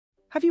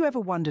Have you ever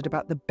wondered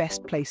about the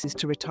best places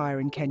to retire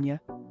in Kenya?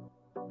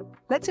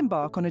 Let's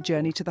embark on a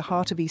journey to the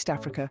heart of East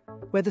Africa,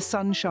 where the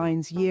sun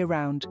shines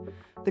year-round,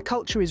 the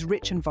culture is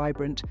rich and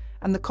vibrant,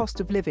 and the cost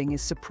of living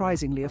is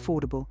surprisingly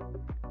affordable.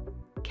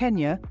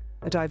 Kenya,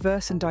 a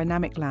diverse and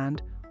dynamic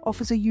land,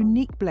 offers a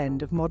unique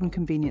blend of modern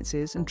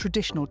conveniences and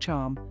traditional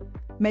charm,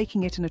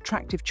 making it an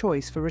attractive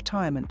choice for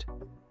retirement.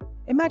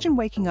 Imagine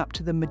waking up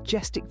to the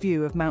majestic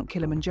view of Mount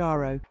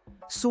Kilimanjaro,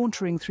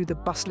 sauntering through the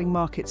bustling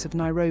markets of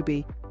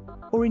Nairobi,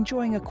 or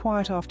enjoying a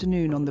quiet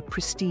afternoon on the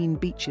pristine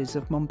beaches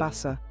of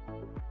Mombasa.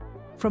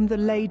 From the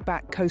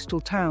laid-back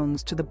coastal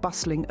towns to the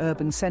bustling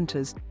urban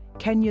centres,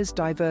 Kenya's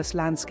diverse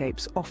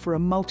landscapes offer a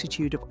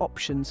multitude of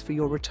options for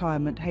your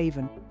retirement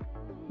haven.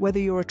 Whether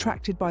you're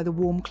attracted by the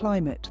warm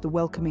climate, the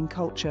welcoming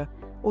culture,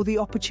 or the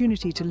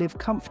opportunity to live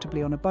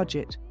comfortably on a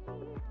budget,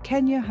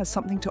 Kenya has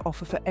something to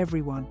offer for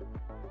everyone.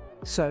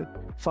 So,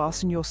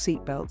 fasten your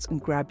seatbelts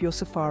and grab your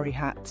safari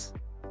hats.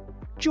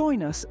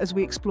 Join us as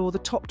we explore the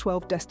top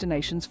 12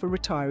 destinations for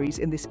retirees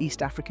in this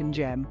East African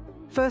gem.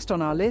 First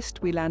on our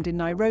list, we land in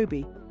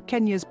Nairobi,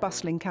 Kenya's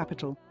bustling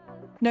capital.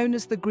 Known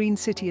as the Green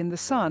City in the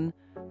Sun,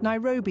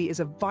 Nairobi is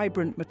a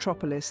vibrant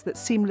metropolis that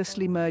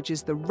seamlessly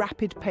merges the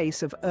rapid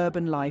pace of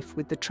urban life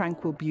with the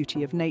tranquil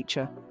beauty of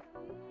nature.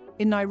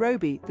 In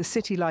Nairobi, the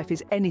city life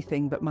is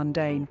anything but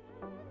mundane.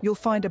 You'll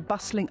find a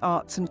bustling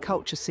arts and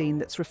culture scene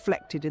that's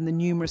reflected in the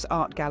numerous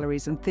art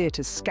galleries and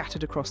theatres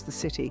scattered across the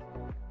city.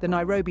 The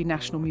Nairobi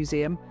National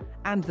Museum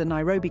and the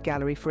Nairobi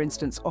Gallery, for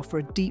instance, offer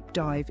a deep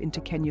dive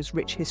into Kenya's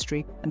rich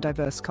history and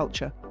diverse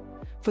culture.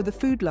 For the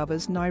food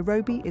lovers,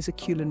 Nairobi is a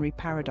culinary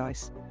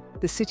paradise.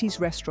 The city's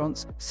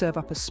restaurants serve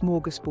up a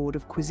smorgasbord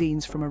of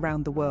cuisines from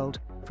around the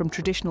world, from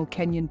traditional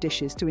Kenyan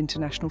dishes to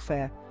international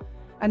fare.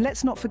 And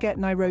let's not forget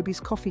Nairobi's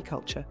coffee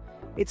culture.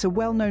 It's a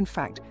well-known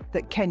fact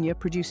that Kenya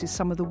produces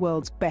some of the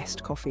world's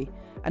best coffee,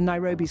 and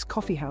Nairobi's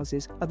coffee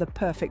houses are the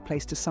perfect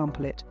place to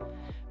sample it.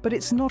 But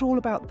it's not all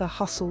about the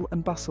hustle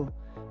and bustle.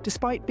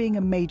 Despite being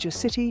a major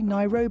city,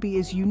 Nairobi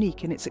is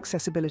unique in its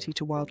accessibility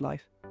to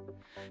wildlife.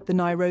 The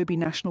Nairobi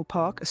National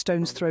Park, a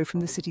stone's throw from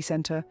the city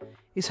centre,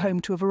 is home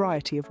to a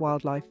variety of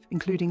wildlife,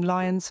 including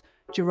lions,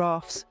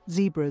 giraffes,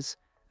 zebras,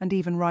 and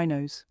even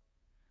rhinos.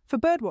 For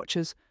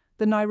birdwatchers,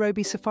 the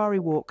Nairobi Safari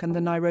Walk and the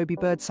Nairobi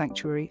Bird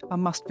Sanctuary are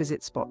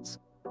must-visit spots.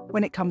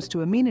 When it comes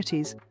to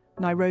amenities,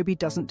 Nairobi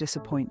doesn't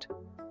disappoint.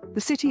 The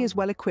city is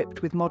well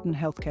equipped with modern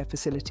healthcare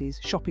facilities,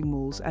 shopping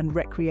malls, and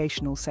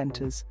recreational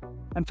centres.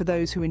 And for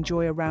those who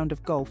enjoy a round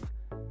of golf,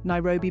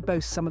 Nairobi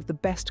boasts some of the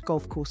best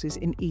golf courses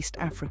in East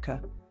Africa.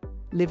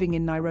 Living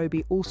in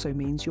Nairobi also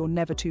means you're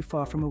never too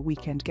far from a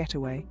weekend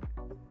getaway.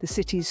 The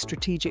city's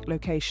strategic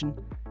location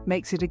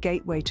makes it a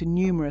gateway to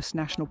numerous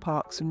national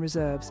parks and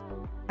reserves,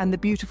 and the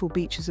beautiful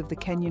beaches of the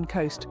Kenyan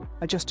coast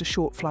are just a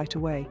short flight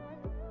away.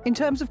 In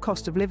terms of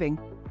cost of living,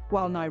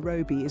 while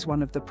Nairobi is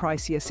one of the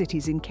pricier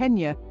cities in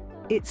Kenya,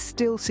 it's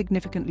still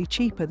significantly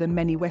cheaper than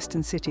many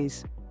Western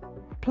cities.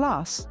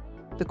 Plus,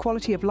 the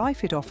quality of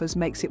life it offers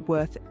makes it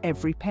worth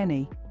every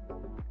penny.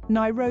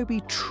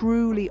 Nairobi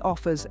truly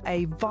offers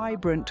a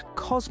vibrant,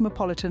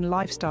 cosmopolitan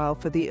lifestyle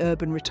for the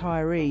urban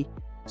retiree.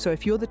 So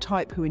if you're the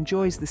type who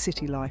enjoys the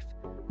city life,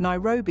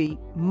 Nairobi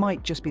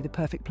might just be the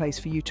perfect place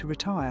for you to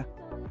retire.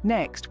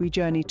 Next, we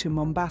journey to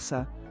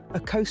Mombasa, a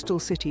coastal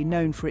city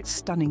known for its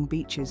stunning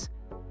beaches.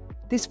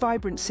 This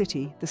vibrant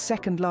city, the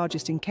second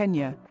largest in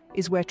Kenya,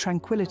 is where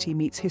tranquility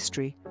meets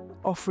history,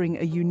 offering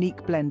a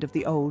unique blend of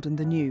the old and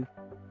the new,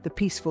 the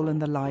peaceful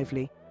and the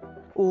lively,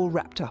 all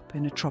wrapped up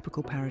in a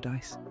tropical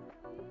paradise.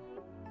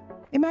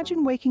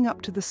 Imagine waking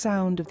up to the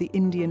sound of the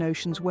Indian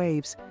Ocean's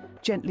waves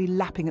gently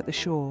lapping at the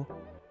shore,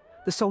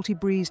 the salty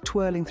breeze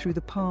twirling through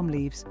the palm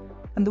leaves,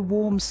 and the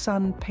warm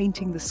sun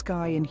painting the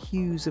sky in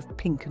hues of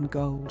pink and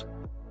gold.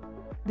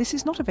 This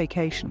is not a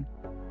vacation.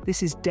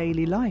 This is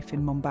daily life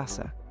in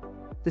Mombasa.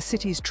 The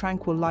city's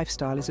tranquil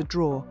lifestyle is a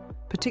draw,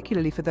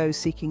 particularly for those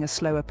seeking a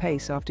slower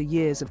pace after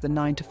years of the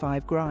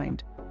 9-to-5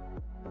 grind.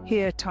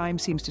 Here, time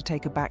seems to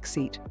take a back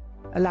seat,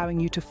 allowing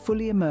you to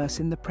fully immerse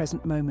in the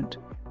present moment.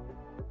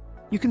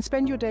 You can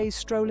spend your days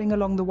strolling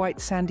along the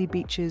white sandy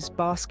beaches,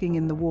 basking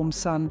in the warm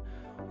sun,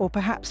 or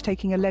perhaps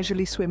taking a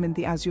leisurely swim in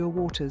the azure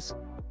waters.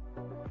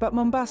 But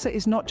Mombasa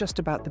is not just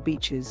about the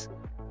beaches.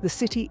 The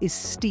city is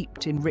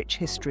steeped in rich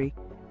history,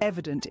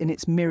 evident in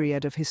its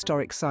myriad of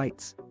historic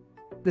sites.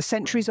 The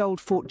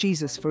centuries-old Fort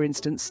Jesus, for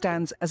instance,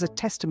 stands as a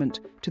testament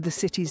to the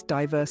city's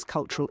diverse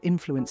cultural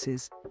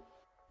influences.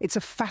 It's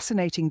a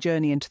fascinating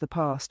journey into the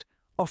past,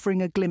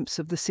 offering a glimpse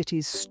of the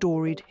city's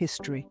storied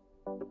history.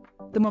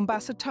 The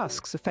Mombasa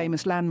Tusks, a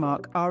famous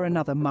landmark, are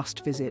another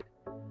must-visit.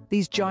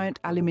 These giant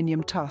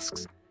aluminium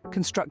tusks,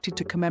 constructed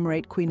to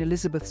commemorate Queen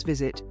Elizabeth's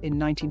visit in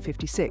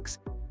 1956,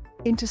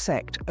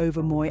 intersect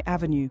over Moi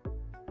Avenue,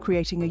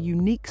 creating a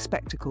unique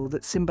spectacle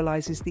that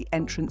symbolises the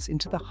entrance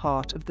into the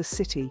heart of the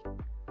city.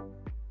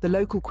 The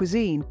local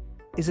cuisine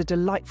is a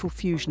delightful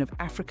fusion of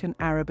African,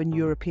 Arab and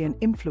European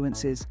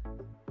influences,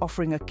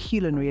 offering a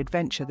culinary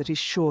adventure that is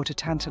sure to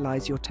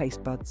tantalise your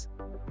taste buds.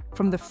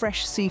 From the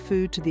fresh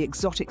seafood to the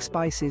exotic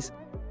spices,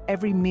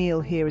 every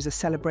meal here is a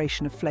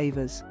celebration of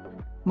flavours.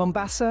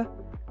 Mombasa,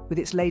 with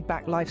its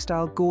laid-back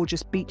lifestyle,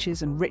 gorgeous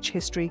beaches and rich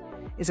history,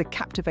 is a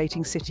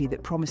captivating city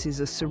that promises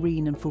a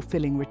serene and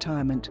fulfilling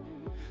retirement.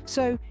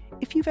 So,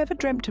 if you've ever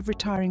dreamt of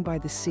retiring by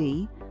the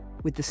sea,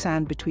 with the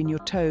sand between your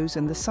toes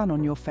and the sun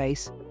on your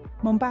face,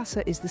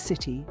 Mombasa is the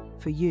city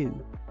for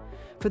you.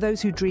 For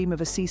those who dream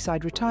of a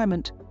seaside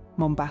retirement,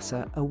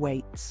 Mombasa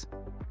awaits.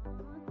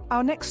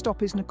 Our next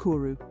stop is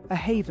Nakuru, a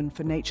haven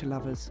for nature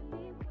lovers.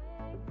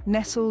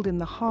 Nestled in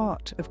the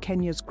heart of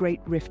Kenya's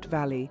Great Rift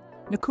Valley,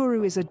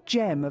 Nakuru is a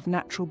gem of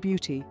natural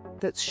beauty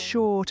that's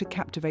sure to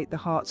captivate the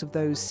hearts of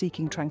those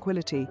seeking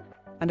tranquility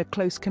and a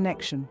close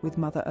connection with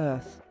Mother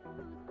Earth.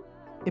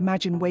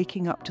 Imagine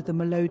waking up to the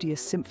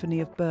melodious symphony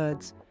of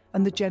birds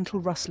and the gentle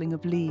rustling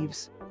of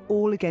leaves,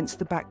 all against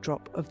the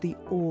backdrop of the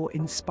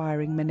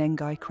awe-inspiring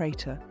Menengai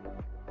crater.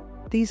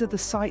 These are the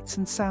sights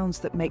and sounds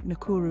that make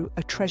Nakuru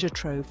a treasure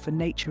trove for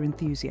nature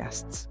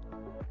enthusiasts.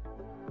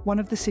 One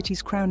of the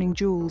city's crowning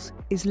jewels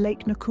is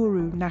Lake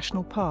Nakuru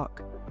National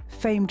Park,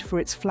 famed for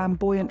its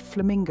flamboyant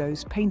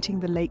flamingos painting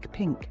the lake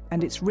pink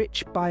and its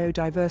rich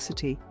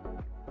biodiversity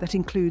that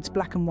includes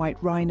black and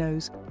white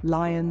rhinos,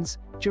 lions,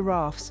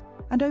 giraffes,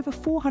 and over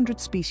 400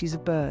 species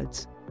of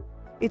birds.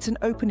 It's an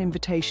open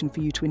invitation for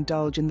you to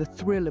indulge in the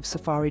thrill of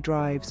safari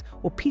drives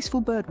or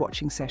peaceful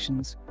birdwatching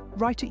sessions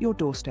right at your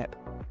doorstep.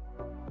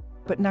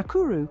 But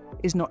Nakuru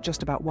is not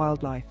just about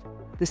wildlife.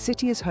 The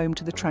city is home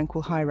to the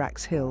tranquil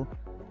Hyrax Hill,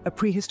 a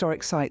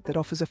prehistoric site that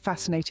offers a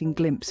fascinating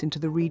glimpse into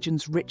the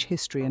region's rich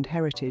history and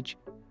heritage.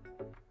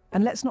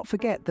 And let's not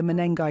forget the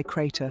Menengai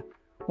crater,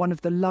 one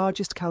of the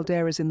largest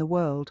calderas in the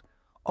world,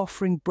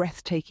 offering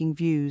breathtaking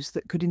views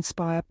that could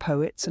inspire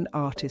poets and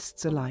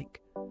artists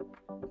alike.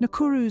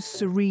 Nakuru's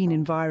serene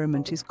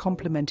environment is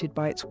complemented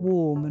by its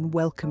warm and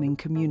welcoming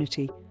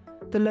community.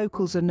 The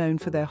locals are known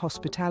for their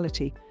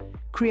hospitality,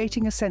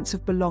 creating a sense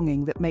of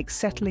belonging that makes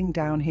settling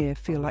down here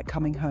feel like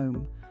coming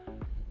home.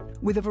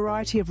 With a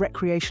variety of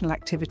recreational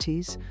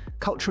activities,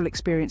 cultural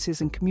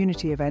experiences and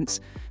community events,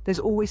 there's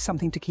always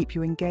something to keep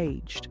you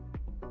engaged.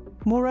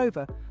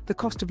 Moreover, the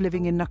cost of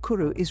living in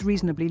Nakuru is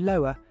reasonably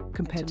lower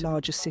compared to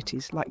larger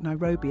cities like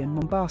Nairobi and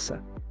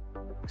Mombasa.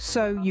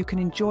 So you can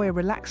enjoy a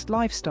relaxed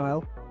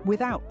lifestyle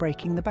without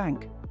breaking the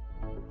bank.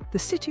 The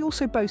city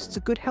also boasts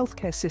a good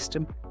healthcare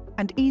system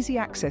and easy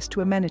access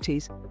to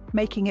amenities,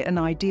 making it an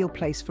ideal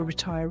place for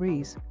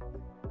retirees.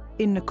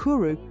 In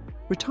Nakuru,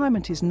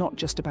 retirement is not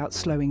just about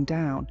slowing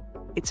down.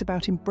 It's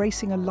about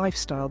embracing a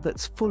lifestyle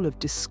that's full of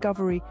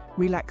discovery,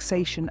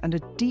 relaxation, and a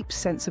deep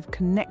sense of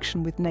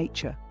connection with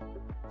nature.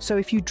 So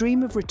if you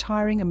dream of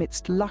retiring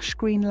amidst lush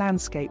green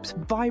landscapes,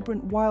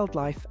 vibrant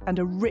wildlife, and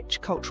a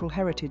rich cultural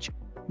heritage,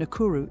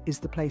 Nakuru is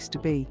the place to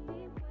be.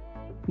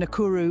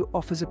 Nakuru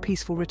offers a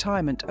peaceful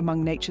retirement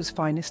among nature's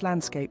finest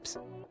landscapes.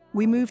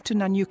 We move to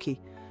Nanyuki,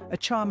 a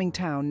charming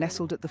town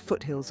nestled at the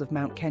foothills of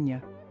Mount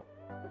Kenya.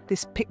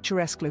 This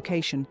picturesque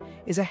location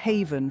is a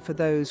haven for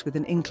those with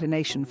an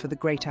inclination for the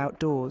great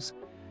outdoors.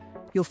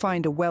 You'll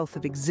find a wealth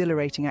of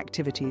exhilarating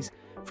activities,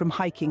 from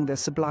hiking the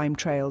sublime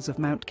trails of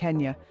Mount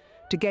Kenya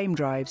to game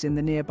drives in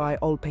the nearby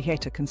Ol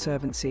Pejeta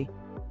Conservancy,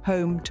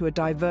 home to a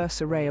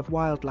diverse array of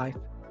wildlife.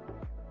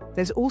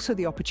 There's also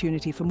the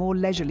opportunity for more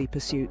leisurely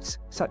pursuits,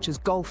 such as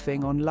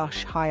golfing on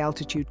lush,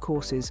 high-altitude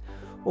courses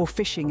or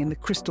fishing in the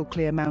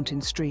crystal-clear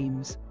mountain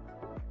streams.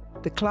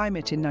 The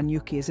climate in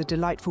Nanyuki is a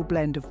delightful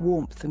blend of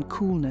warmth and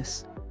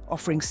coolness,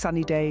 offering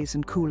sunny days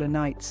and cooler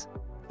nights,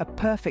 a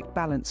perfect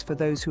balance for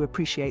those who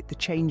appreciate the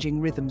changing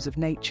rhythms of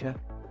nature.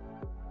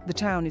 The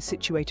town is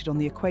situated on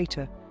the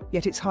equator,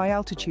 yet its high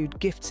altitude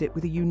gifts it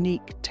with a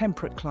unique,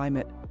 temperate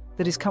climate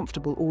that is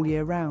comfortable all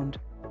year round.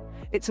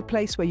 It's a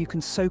place where you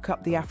can soak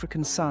up the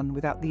African sun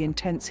without the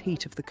intense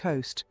heat of the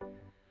coast.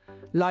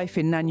 Life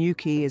in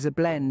Nanyuki is a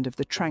blend of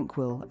the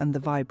tranquil and the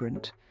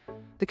vibrant.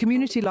 The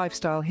community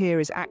lifestyle here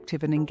is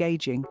active and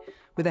engaging,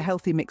 with a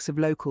healthy mix of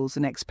locals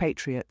and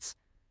expatriates.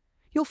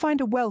 You'll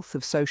find a wealth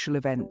of social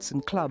events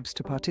and clubs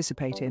to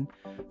participate in,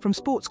 from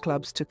sports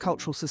clubs to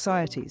cultural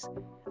societies,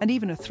 and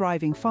even a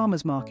thriving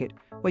farmers market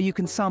where you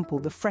can sample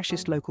the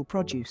freshest local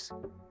produce.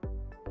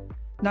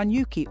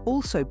 Nanyuki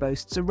also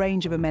boasts a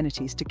range of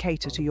amenities to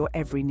cater to your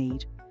every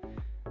need.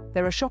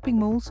 There are shopping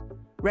malls,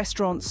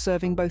 restaurants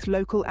serving both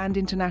local and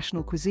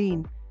international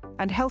cuisine,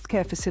 and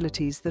healthcare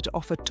facilities that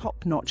offer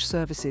top-notch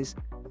services.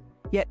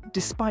 Yet,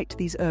 despite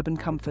these urban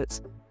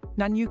comforts,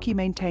 Nanyuki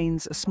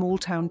maintains a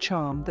small-town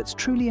charm that's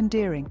truly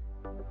endearing.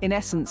 In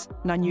essence,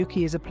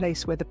 Nanyuki is a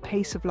place where the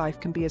pace of life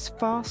can be as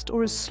fast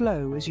or as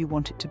slow as you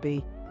want it to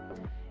be.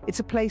 It's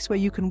a place where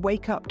you can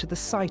wake up to the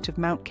sight of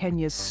Mount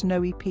Kenya's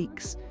snowy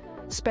peaks,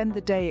 spend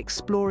the day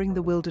exploring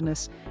the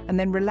wilderness, and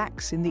then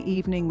relax in the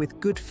evening with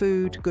good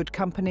food, good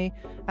company,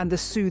 and the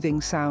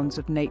soothing sounds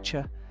of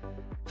nature.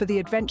 For the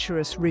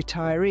adventurous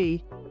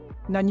retiree,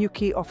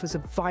 Nanyuki offers a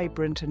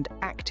vibrant and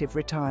active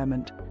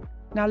retirement.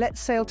 Now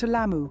let's sail to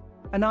Lamu,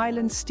 an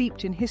island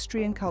steeped in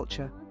history and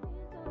culture.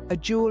 A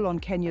jewel on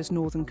Kenya's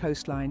northern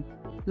coastline,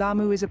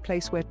 Lamu is a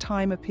place where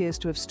time appears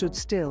to have stood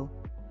still,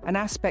 an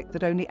aspect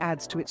that only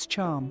adds to its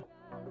charm.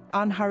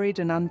 Unhurried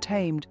and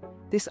untamed,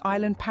 this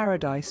island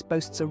paradise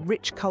boasts a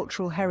rich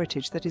cultural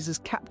heritage that is as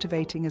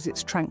captivating as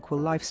its tranquil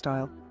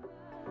lifestyle.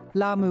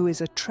 Lamu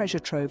is a treasure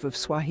trove of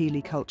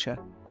Swahili culture.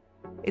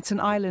 It's an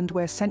island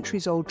where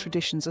centuries-old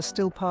traditions are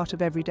still part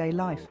of everyday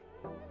life.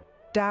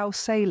 Dhow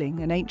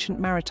sailing, an ancient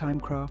maritime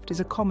craft, is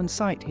a common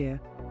sight here,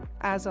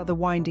 as are the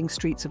winding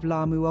streets of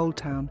Lamu Old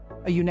Town,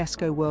 a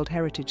UNESCO World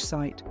Heritage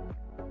Site.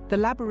 The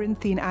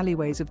labyrinthine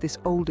alleyways of this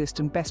oldest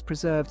and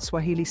best-preserved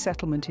Swahili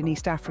settlement in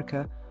East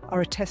Africa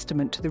are a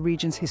testament to the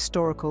region's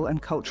historical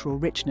and cultural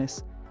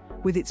richness.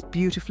 With its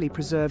beautifully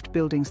preserved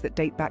buildings that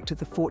date back to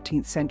the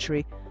 14th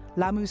century,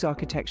 Lamu's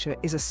architecture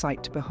is a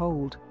sight to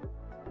behold.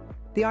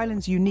 The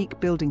island's unique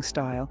building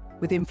style,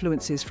 with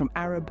influences from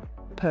Arab,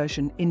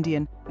 Persian,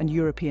 Indian, and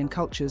European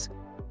cultures,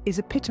 is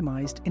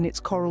epitomized in its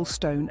coral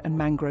stone and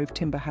mangrove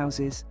timber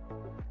houses.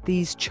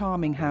 These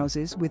charming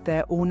houses, with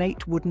their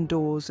ornate wooden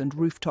doors and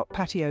rooftop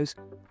patios,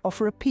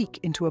 offer a peek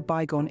into a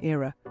bygone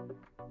era.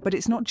 But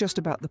it's not just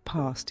about the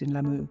past in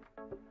Lamu.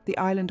 The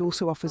island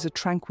also offers a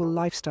tranquil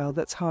lifestyle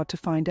that's hard to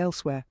find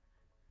elsewhere.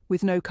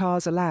 With no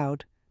cars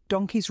allowed,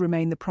 donkeys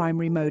remain the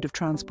primary mode of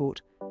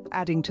transport,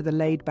 adding to the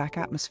laid-back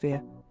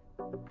atmosphere.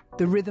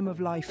 The rhythm of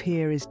life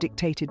here is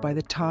dictated by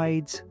the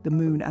tides, the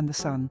moon and the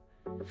sun.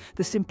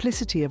 The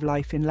simplicity of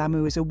life in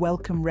Lamu is a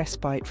welcome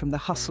respite from the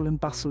hustle and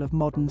bustle of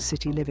modern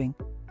city living.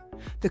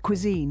 The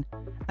cuisine,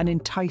 an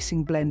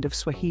enticing blend of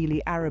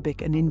Swahili,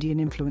 Arabic and Indian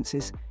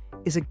influences,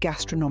 is a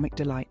gastronomic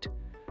delight.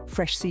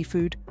 Fresh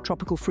seafood,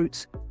 tropical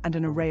fruits and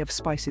an array of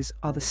spices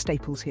are the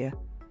staples here.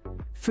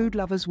 Food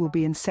lovers will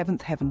be in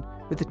seventh heaven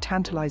with the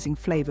tantalizing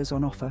flavors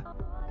on offer.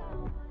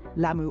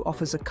 Lamu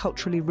offers a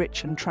culturally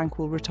rich and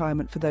tranquil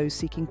retirement for those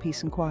seeking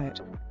peace and quiet.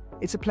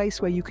 It's a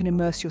place where you can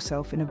immerse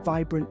yourself in a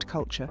vibrant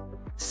culture,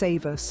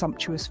 savor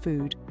sumptuous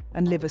food,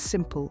 and live a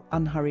simple,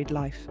 unhurried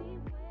life.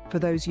 For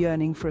those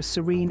yearning for a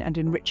serene and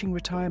enriching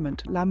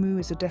retirement, Lamu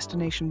is a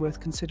destination worth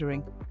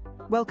considering.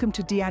 Welcome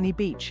to Diani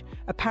Beach,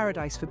 a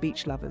paradise for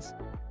beach lovers.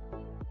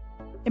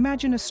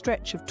 Imagine a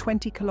stretch of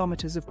 20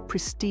 kilometers of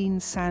pristine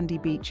sandy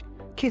beach,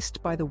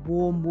 kissed by the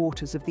warm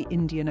waters of the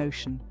Indian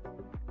Ocean.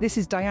 This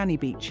is Diani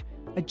Beach,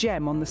 a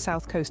gem on the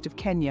south coast of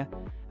Kenya,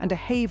 and a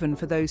haven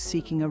for those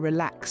seeking a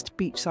relaxed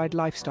beachside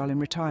lifestyle in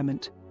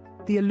retirement.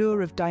 The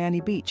allure of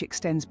Diani Beach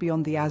extends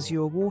beyond the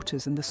azure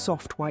waters and the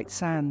soft white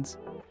sands.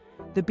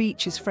 The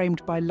beach is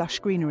framed by lush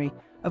greenery,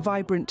 a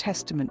vibrant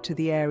testament to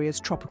the area's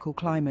tropical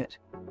climate.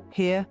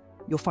 Here,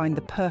 you'll find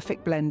the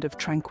perfect blend of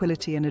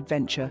tranquility and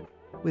adventure,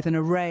 with an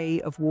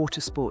array of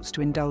water sports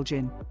to indulge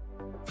in.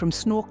 From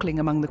snorkeling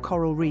among the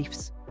coral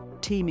reefs,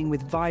 teeming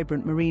with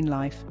vibrant marine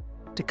life,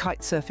 to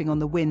kitesurfing on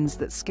the winds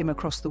that skim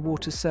across the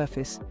water's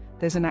surface,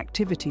 there's an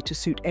activity to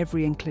suit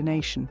every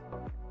inclination.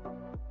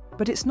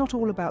 But it's not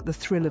all about the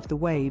thrill of the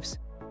waves.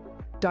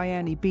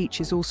 Diani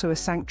Beach is also a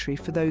sanctuary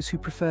for those who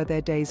prefer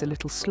their days a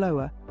little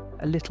slower,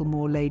 a little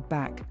more laid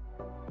back.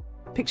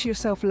 Picture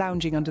yourself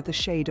lounging under the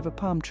shade of a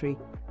palm tree,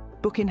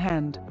 book in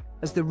hand,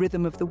 as the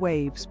rhythm of the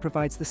waves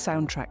provides the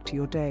soundtrack to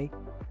your day.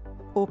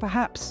 Or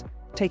perhaps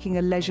taking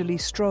a leisurely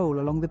stroll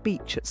along the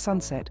beach at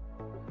sunset,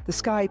 the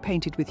sky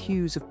painted with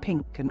hues of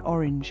pink and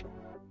orange,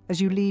 as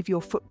you leave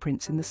your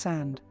footprints in the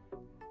sand.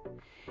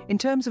 In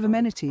terms of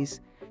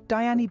amenities,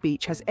 Diani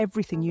Beach has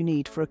everything you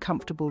need for a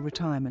comfortable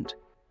retirement.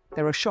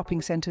 There are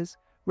shopping centres,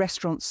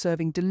 restaurants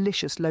serving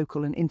delicious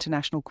local and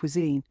international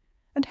cuisine,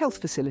 and health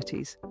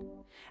facilities.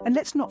 And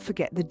let's not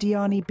forget the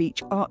Diani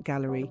Beach Art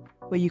Gallery,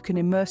 where you can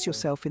immerse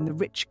yourself in the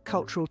rich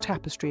cultural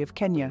tapestry of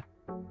Kenya.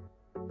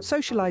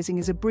 Socialising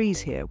is a breeze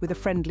here with a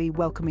friendly,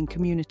 welcoming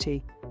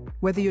community.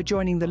 Whether you're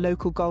joining the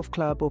local golf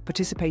club or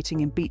participating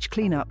in beach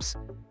cleanups,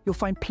 you'll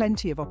find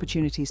plenty of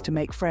opportunities to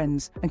make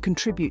friends and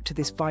contribute to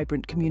this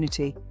vibrant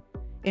community.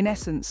 In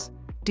essence,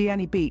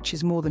 Diani Beach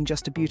is more than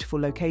just a beautiful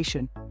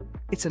location.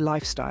 It's a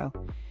lifestyle.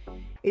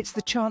 It's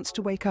the chance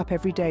to wake up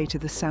every day to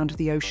the sound of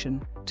the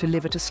ocean, to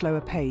live at a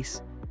slower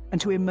pace, and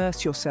to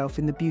immerse yourself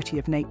in the beauty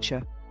of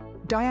nature.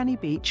 Diani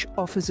Beach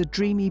offers a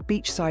dreamy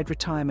beachside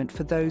retirement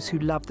for those who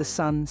love the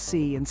sun,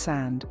 sea and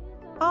sand.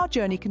 Our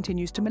journey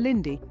continues to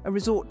Malindi, a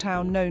resort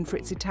town known for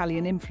its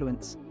Italian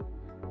influence.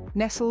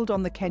 Nestled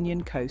on the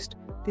Kenyan coast,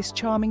 this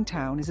charming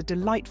town is a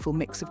delightful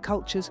mix of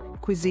cultures,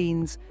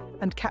 cuisines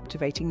and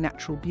captivating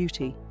natural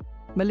beauty.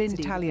 Malindi's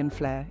Italian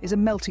flair is a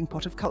melting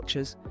pot of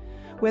cultures,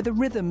 where the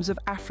rhythms of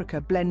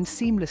Africa blend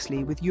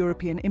seamlessly with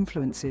European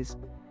influences.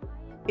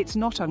 It's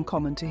not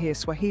uncommon to hear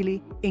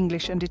Swahili,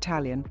 English and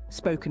Italian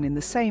spoken in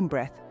the same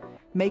breath,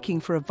 making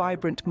for a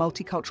vibrant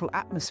multicultural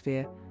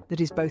atmosphere that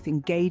is both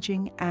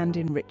engaging and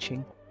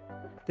enriching.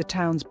 The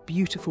town's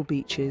beautiful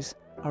beaches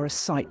are a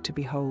sight to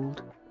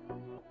behold.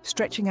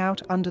 Stretching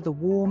out under the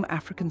warm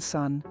African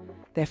sun,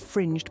 they're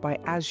fringed by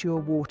azure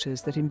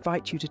waters that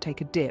invite you to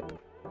take a dip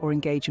or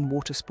engage in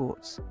water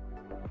sports.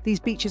 These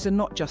beaches are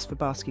not just for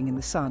basking in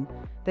the sun,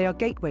 they are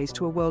gateways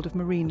to a world of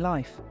marine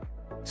life.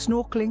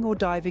 Snorkeling or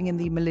diving in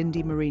the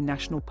Malindi Marine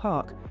National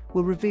Park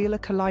will reveal a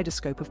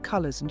kaleidoscope of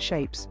colours and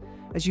shapes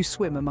as you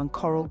swim among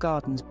coral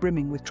gardens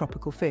brimming with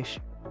tropical fish.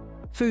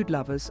 Food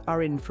lovers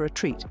are in for a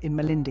treat in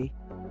Malindi.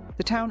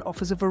 The town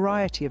offers a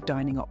variety of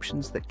dining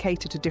options that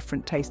cater to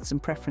different tastes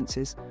and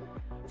preferences.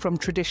 From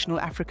traditional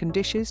African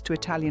dishes to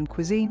Italian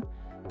cuisine,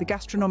 the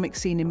gastronomic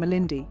scene in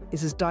Malindi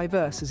is as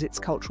diverse as its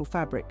cultural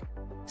fabric.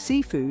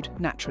 Seafood,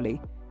 naturally,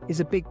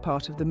 is a big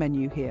part of the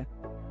menu here.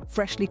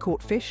 Freshly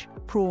caught fish,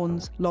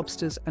 prawns,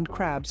 lobsters and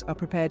crabs are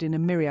prepared in a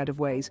myriad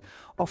of ways,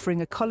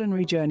 offering a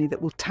culinary journey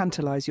that will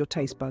tantalize your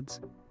taste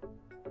buds.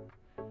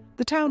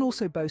 The town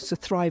also boasts a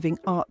thriving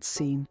arts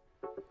scene.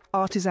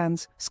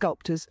 Artisans,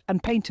 sculptors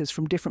and painters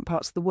from different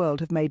parts of the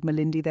world have made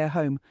Malindi their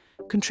home,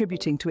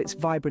 contributing to its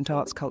vibrant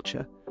arts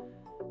culture.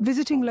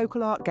 Visiting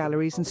local art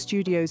galleries and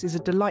studios is a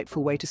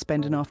delightful way to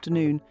spend an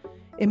afternoon,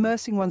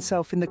 immersing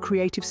oneself in the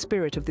creative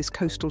spirit of this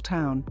coastal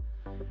town.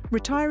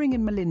 Retiring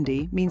in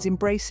Malindi means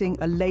embracing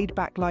a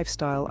laid-back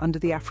lifestyle under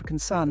the African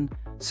sun,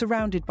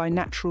 surrounded by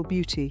natural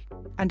beauty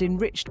and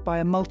enriched by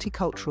a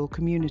multicultural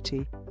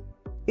community.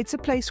 It's a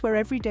place where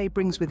every day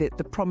brings with it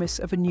the promise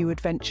of a new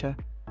adventure,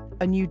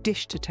 a new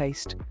dish to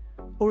taste,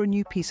 or a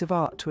new piece of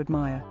art to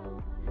admire.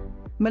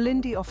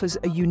 Malindi offers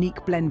a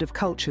unique blend of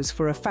cultures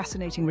for a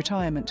fascinating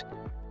retirement.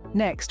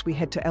 Next, we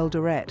head to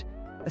Eldoret,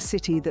 a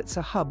city that's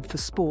a hub for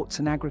sports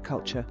and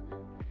agriculture.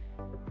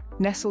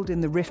 Nestled in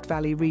the Rift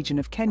Valley region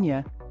of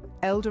Kenya,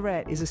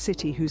 Eldoret is a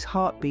city whose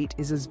heartbeat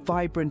is as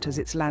vibrant as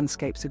its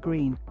landscapes are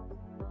green.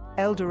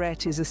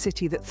 Eldoret is a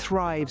city that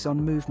thrives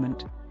on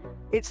movement.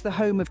 It's the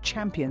home of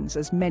champions,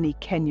 as many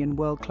Kenyan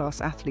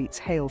world-class athletes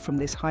hail from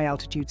this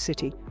high-altitude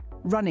city.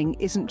 Running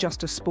isn't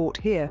just a sport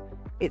here,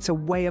 it's a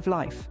way of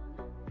life.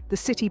 The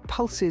city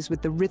pulses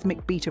with the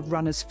rhythmic beat of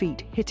runners'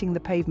 feet hitting the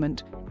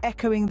pavement,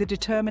 echoing the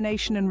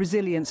determination and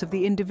resilience of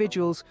the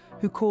individuals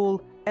who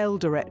call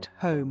Eldoret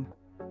home.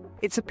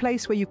 It's a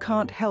place where you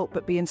can't help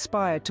but be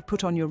inspired to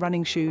put on your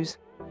running shoes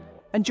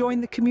and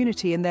join the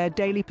community in their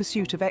daily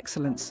pursuit of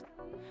excellence.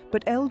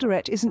 But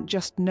Eldoret isn't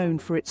just known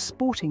for its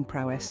sporting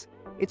prowess,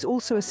 it's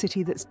also a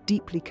city that's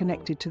deeply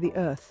connected to the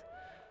earth.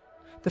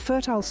 The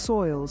fertile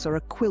soils are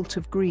a quilt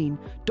of green,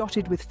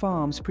 dotted with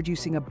farms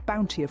producing a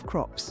bounty of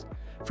crops.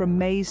 From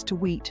maize to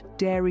wheat,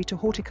 dairy to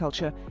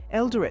horticulture,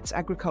 Eldoret's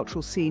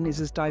agricultural scene is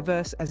as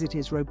diverse as it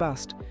is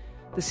robust.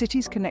 The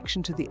city's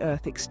connection to the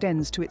earth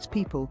extends to its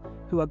people,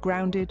 who are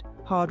grounded,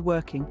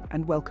 hard-working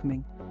and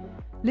welcoming.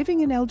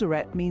 Living in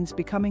Eldoret means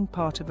becoming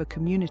part of a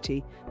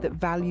community that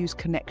values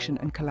connection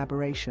and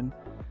collaboration.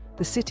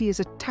 The city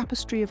is a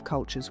tapestry of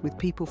cultures with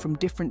people from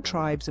different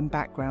tribes and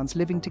backgrounds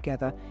living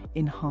together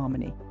in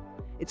harmony.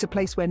 It's a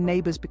place where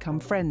neighbours become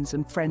friends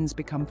and friends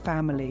become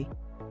family.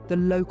 The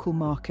local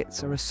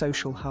markets are a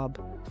social hub,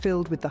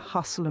 filled with the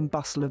hustle and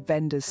bustle of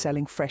vendors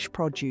selling fresh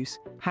produce,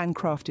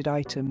 handcrafted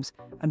items,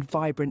 and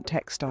vibrant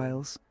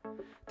textiles.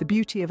 The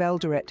beauty of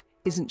Eldoret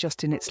isn't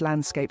just in its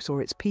landscapes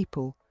or its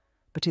people,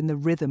 but in the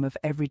rhythm of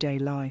everyday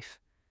life.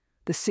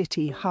 The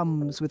city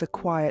hums with a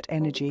quiet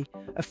energy,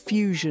 a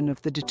fusion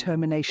of the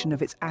determination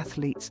of its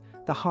athletes,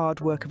 the hard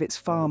work of its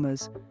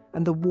farmers,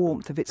 and the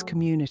warmth of its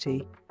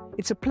community.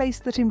 It's a place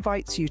that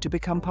invites you to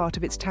become part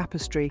of its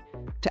tapestry,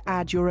 to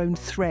add your own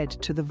thread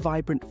to the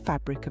vibrant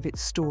fabric of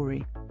its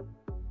story.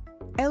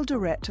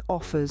 Eldoret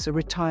offers a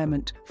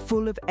retirement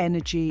full of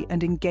energy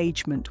and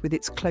engagement with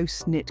its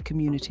close-knit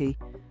community.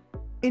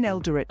 In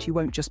Eldoret, you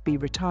won't just be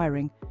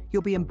retiring,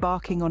 you'll be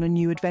embarking on a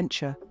new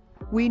adventure.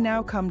 We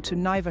now come to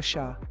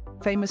Naivasha,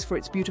 famous for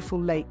its beautiful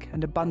lake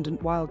and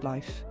abundant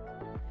wildlife.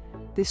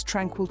 This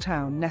tranquil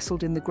town,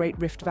 nestled in the Great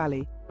Rift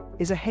Valley,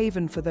 is a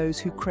haven for those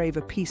who crave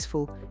a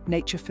peaceful,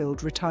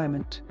 nature-filled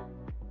retirement.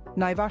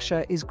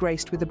 Naivasha is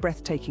graced with a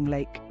breathtaking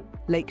lake,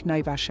 Lake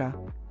Naivasha,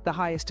 the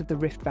highest of the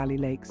Rift Valley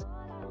lakes.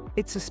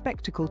 It's a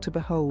spectacle to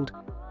behold,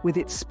 with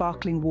its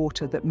sparkling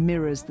water that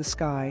mirrors the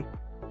sky,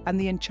 and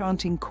the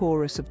enchanting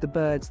chorus of the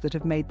birds that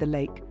have made the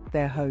lake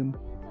their home.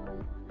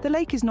 The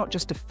lake is not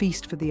just a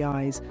feast for the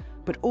eyes,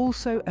 but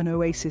also an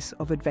oasis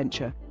of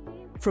adventure.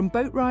 From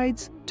boat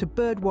rides to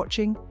bird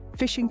watching,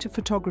 fishing to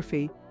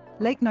photography,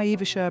 Lake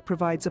Naivasha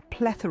provides a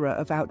plethora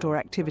of outdoor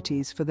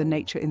activities for the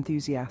nature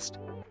enthusiast.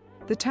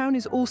 The town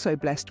is also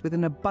blessed with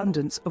an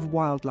abundance of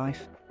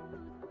wildlife.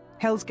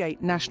 Hell's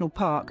Gate National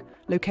Park,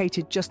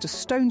 located just a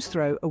stone's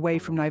throw away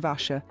from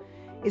Naivasha,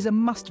 is a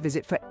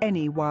must-visit for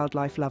any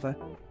wildlife lover.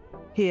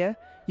 Here,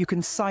 you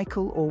can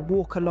cycle or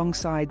walk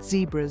alongside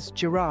zebras,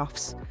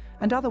 giraffes,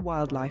 and other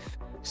wildlife,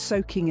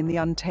 soaking in the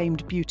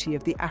untamed beauty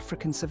of the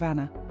African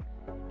savanna.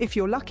 If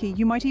you're lucky,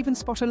 you might even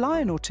spot a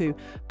lion or two,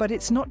 but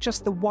it's not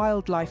just the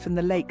wildlife and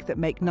the lake that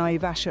make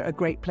Naivasha a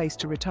great place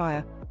to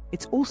retire,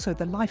 it's also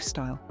the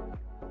lifestyle.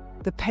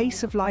 The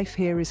pace of life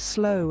here is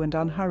slow and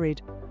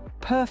unhurried,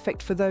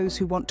 perfect for those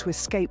who want to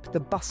escape the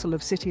bustle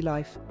of city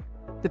life.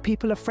 The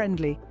people are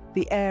friendly,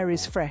 the air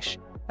is fresh,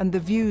 and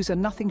the views are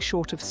nothing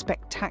short of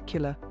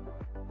spectacular.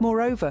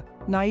 Moreover,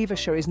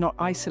 Naivasha is not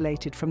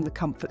isolated from the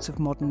comforts of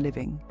modern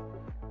living.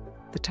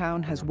 The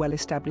town has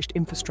well-established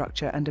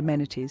infrastructure and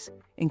amenities,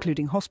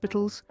 including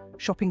hospitals,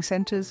 shopping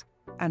centres,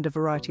 and a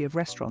variety of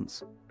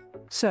restaurants.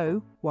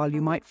 So, while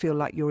you might feel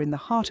like you're in the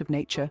heart of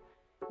nature,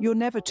 you're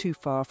never too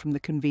far from the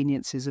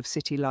conveniences of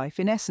city life.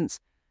 In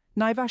essence,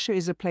 Naivasha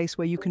is a place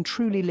where you can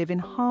truly live in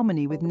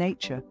harmony with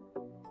nature.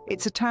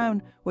 It's a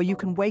town where you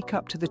can wake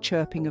up to the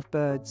chirping of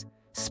birds,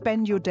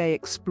 spend your day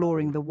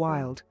exploring the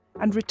wild,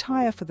 and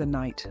retire for the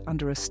night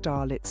under a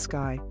starlit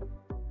sky.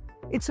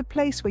 It's a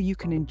place where you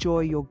can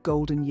enjoy your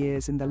golden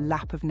years in the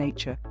lap of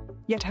nature,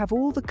 yet have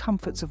all the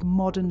comforts of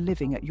modern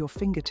living at your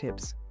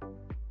fingertips.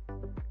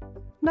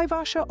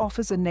 Naivasha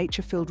offers a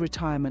nature-filled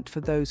retirement for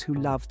those who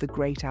love the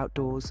great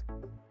outdoors.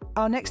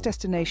 Our next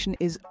destination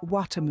is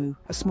Watamu,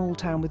 a small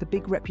town with a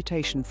big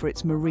reputation for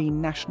its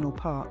marine national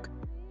park.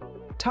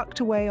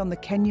 Tucked away on the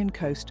Kenyan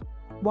coast,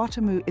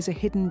 Watamu is a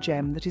hidden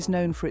gem that is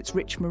known for its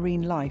rich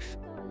marine life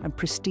and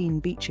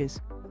pristine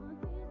beaches.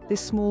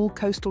 This small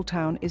coastal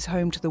town is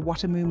home to the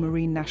Watamu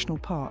Marine National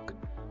Park,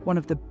 one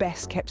of the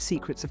best-kept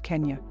secrets of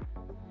Kenya.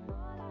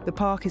 The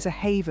park is a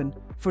haven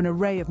for an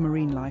array of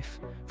marine life,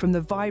 from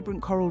the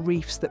vibrant coral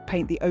reefs that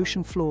paint the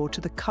ocean floor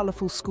to the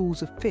colourful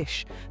schools of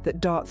fish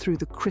that dart through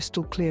the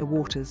crystal-clear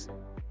waters.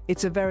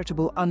 It's a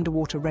veritable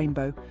underwater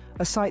rainbow,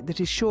 a sight that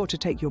is sure to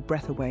take your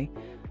breath away,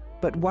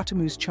 but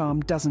Watamu's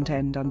charm doesn't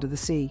end under the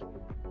sea.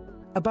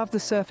 Above the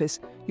surface,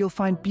 you'll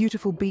find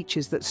beautiful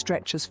beaches that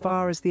stretch as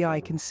far as the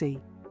eye can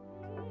see.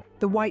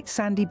 The white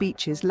sandy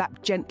beaches,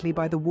 lapped gently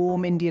by the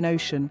warm Indian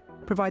Ocean,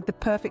 provide the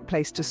perfect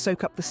place to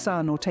soak up the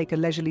sun or take a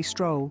leisurely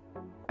stroll.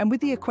 And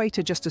with the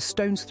equator just a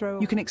stone's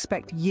throw, you can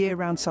expect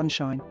year-round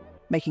sunshine,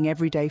 making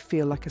every day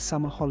feel like a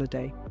summer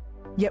holiday.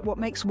 Yet what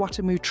makes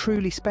Watamu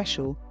truly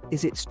special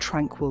is its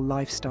tranquil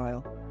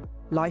lifestyle.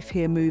 Life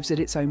here moves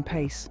at its own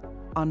pace,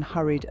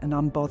 unhurried and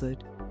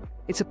unbothered.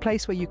 It's a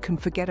place where you can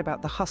forget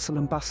about the hustle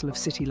and bustle of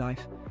city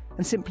life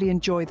and simply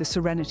enjoy the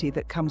serenity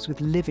that comes with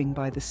living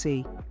by the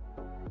sea.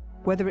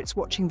 Whether it's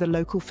watching the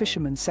local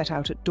fishermen set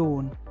out at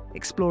dawn,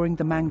 exploring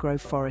the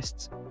mangrove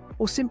forests,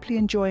 or simply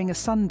enjoying a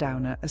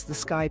sundowner as the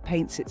sky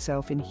paints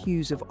itself in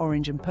hues of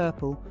orange and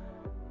purple,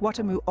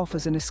 Watamu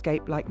offers an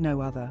escape like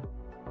no other.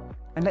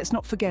 And let's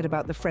not forget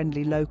about the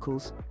friendly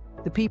locals.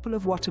 The people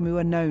of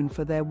Watamu are known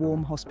for their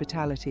warm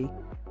hospitality,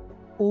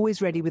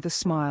 always ready with a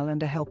smile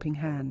and a helping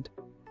hand.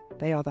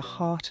 They are the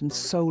heart and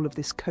soul of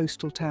this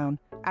coastal town,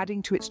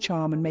 adding to its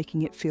charm and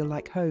making it feel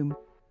like home.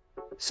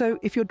 So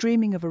if you're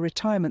dreaming of a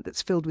retirement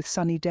that's filled with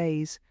sunny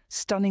days,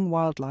 stunning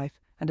wildlife,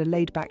 and a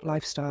laid-back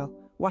lifestyle,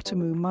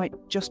 Watamu might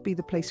just be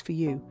the place for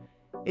you.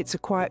 It's a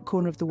quiet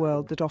corner of the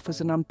world that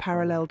offers an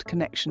unparalleled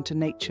connection to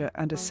nature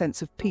and a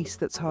sense of peace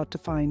that's hard to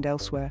find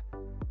elsewhere.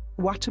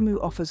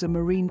 Watamu offers a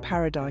marine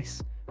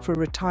paradise for a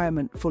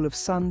retirement full of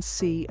sun,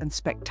 sea, and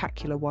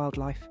spectacular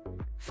wildlife.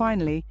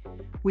 Finally,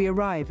 we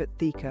arrive at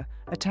Thika,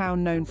 a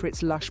town known for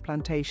its lush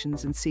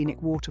plantations and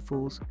scenic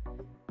waterfalls.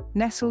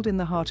 Nestled in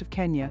the heart of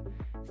Kenya,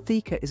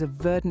 Thika is a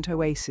verdant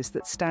oasis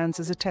that stands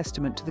as a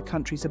testament to the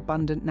country's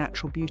abundant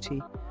natural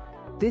beauty.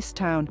 This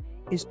town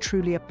is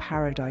truly a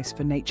paradise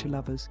for nature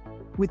lovers,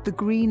 with the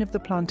green of the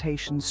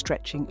plantations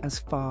stretching as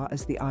far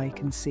as the eye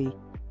can see.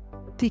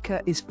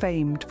 Thika is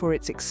famed for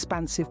its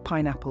expansive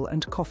pineapple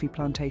and coffee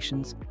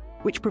plantations,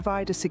 which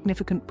provide a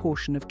significant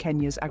portion of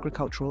Kenya's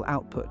agricultural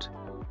output.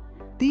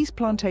 These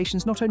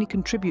plantations not only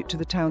contribute to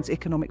the town's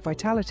economic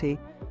vitality,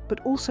 but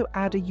also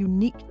add a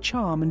unique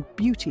charm and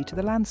beauty to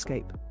the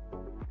landscape.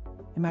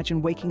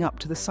 Imagine waking up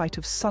to the sight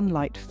of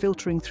sunlight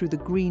filtering through the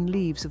green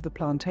leaves of the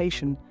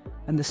plantation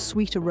and the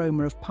sweet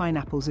aroma of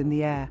pineapples in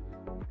the air.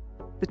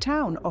 The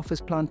town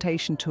offers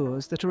plantation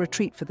tours that are a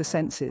treat for the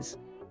senses.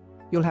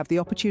 You'll have the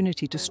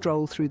opportunity to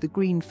stroll through the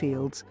green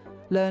fields,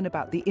 learn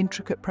about the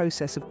intricate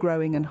process of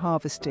growing and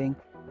harvesting,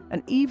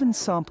 and even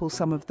sample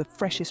some of the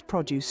freshest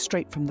produce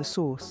straight from the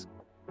source.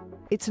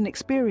 It's an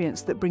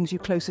experience that brings you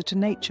closer to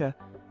nature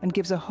and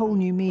gives a whole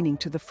new meaning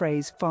to the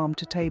phrase farm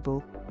to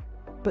table.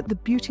 But the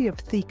beauty of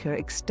Thika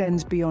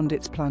extends beyond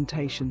its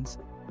plantations.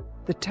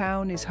 The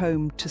town is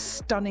home to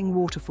stunning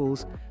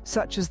waterfalls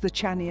such as the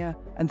Chania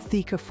and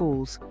Thika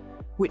Falls,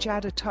 which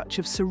add a touch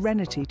of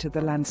serenity to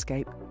the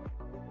landscape.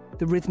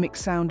 The rhythmic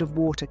sound of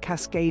water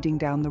cascading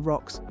down the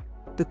rocks,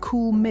 the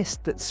cool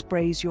mist that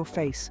sprays your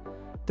face,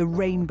 the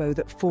rainbow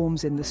that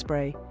forms in the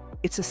spray.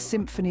 It's a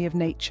symphony of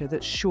nature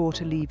that's sure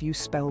to leave you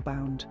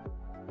spellbound.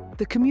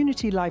 The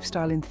community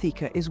lifestyle in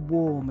Thika is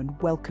warm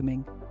and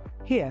welcoming.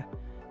 Here,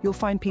 you'll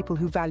find people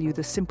who value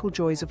the simple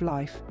joys of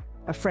life,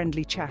 a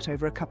friendly chat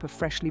over a cup of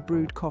freshly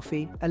brewed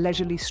coffee, a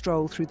leisurely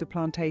stroll through the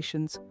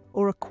plantations,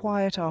 or a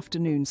quiet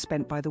afternoon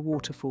spent by the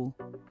waterfall.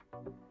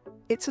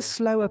 It's a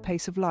slower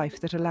pace of life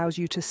that allows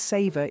you to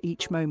savour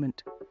each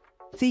moment.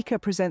 Thika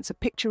presents a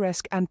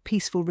picturesque and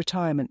peaceful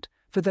retirement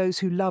for those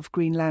who love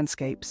green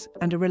landscapes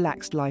and a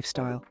relaxed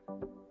lifestyle.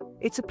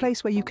 It's a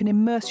place where you can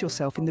immerse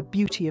yourself in the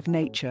beauty of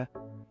nature,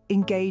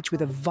 engage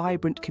with a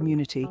vibrant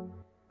community,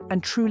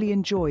 and truly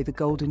enjoy the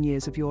golden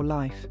years of your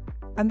life.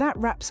 And that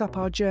wraps up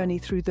our journey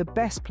through the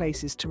best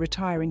places to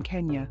retire in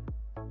Kenya.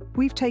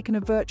 We've taken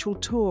a virtual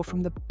tour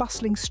from the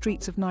bustling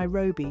streets of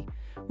Nairobi,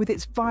 with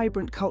its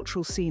vibrant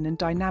cultural scene and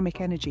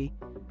dynamic energy,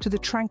 to the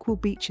tranquil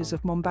beaches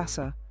of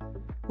Mombasa,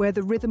 where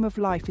the rhythm of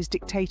life is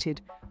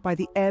dictated by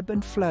the ebb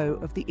and flow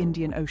of the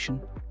Indian Ocean.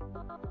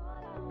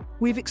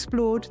 We've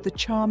explored the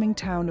charming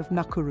town of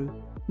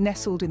Nakuru,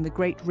 nestled in the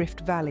Great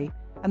Rift Valley,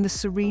 and the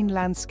serene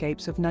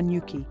landscapes of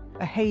Nanyuki,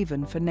 a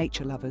haven for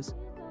nature lovers.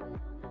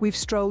 We've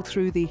strolled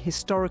through the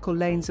historical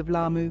lanes of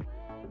Lamu,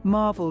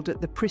 marvelled at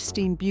the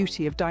pristine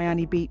beauty of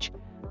Diani Beach,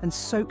 and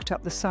soaked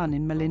up the sun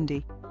in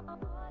Malindi.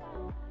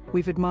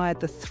 We've admired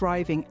the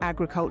thriving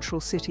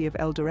agricultural city of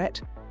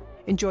Eldoret,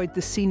 enjoyed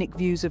the scenic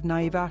views of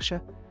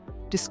Naivasha,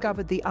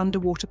 discovered the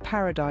underwater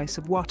paradise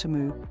of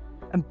Watamu,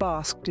 and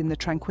basked in the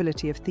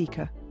tranquility of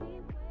Thika.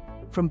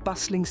 From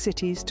bustling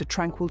cities to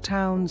tranquil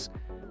towns,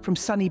 from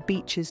sunny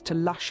beaches to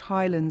lush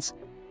highlands,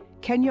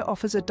 Kenya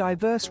offers a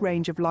diverse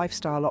range of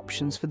lifestyle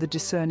options for the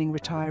discerning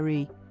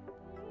retiree.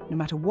 No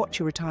matter what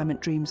your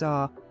retirement dreams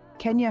are,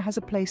 Kenya has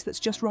a place that's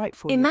just right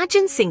for you.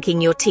 Imagine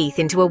sinking your teeth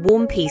into a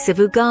warm piece of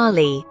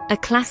ugali, a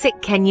classic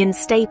Kenyan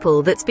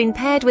staple that's been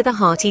paired with a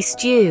hearty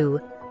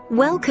stew.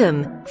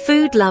 Welcome,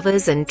 food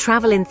lovers and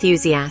travel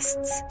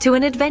enthusiasts, to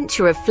an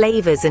adventure of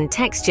flavors and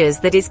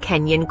textures that is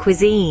Kenyan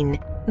cuisine.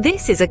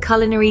 This is a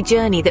culinary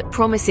journey that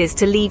promises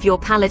to leave your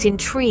palate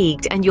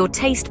intrigued and your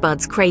taste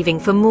buds craving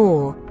for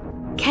more.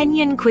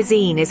 Kenyan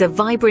cuisine is a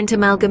vibrant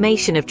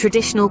amalgamation of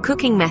traditional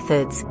cooking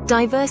methods,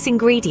 diverse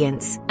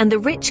ingredients, and the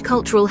rich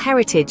cultural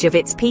heritage of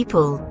its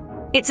people.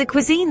 It's a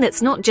cuisine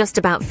that's not just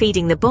about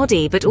feeding the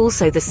body but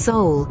also the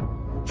soul.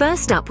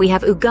 First up, we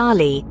have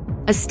ugali,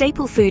 a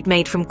staple food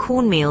made from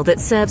cornmeal that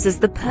serves as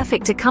the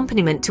perfect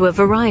accompaniment to a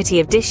variety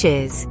of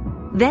dishes.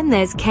 Then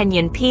there's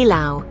Kenyan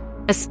pilau,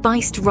 a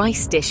spiced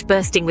rice dish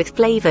bursting with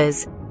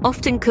flavors,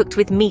 often cooked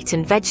with meat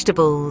and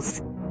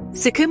vegetables.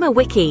 Sukuma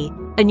wiki,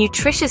 a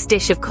nutritious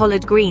dish of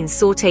collard greens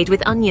sautéed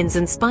with onions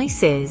and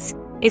spices,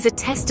 is a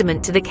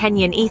testament to the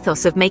Kenyan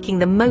ethos of making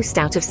the most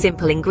out of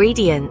simple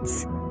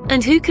ingredients.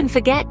 And who can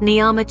forget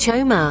nyama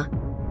choma?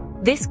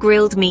 This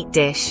grilled meat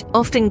dish,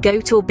 often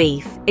goat or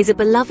beef, is a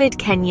beloved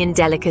Kenyan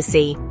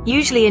delicacy,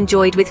 usually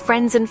enjoyed with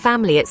friends and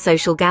family at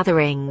social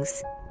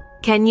gatherings.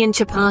 Kenyan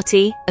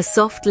chapati, a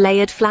soft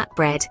layered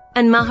flatbread,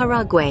 and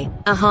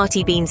maharagwe, a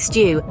hearty bean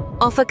stew,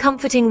 offer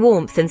comforting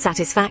warmth and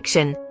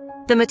satisfaction.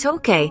 The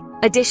matoke,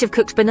 a dish of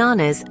cooked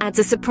bananas, adds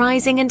a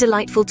surprising and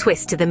delightful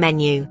twist to the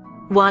menu.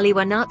 Wali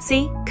wa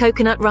nazi,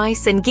 coconut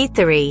rice, and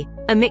githeri,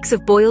 a mix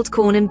of boiled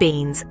corn and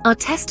beans, are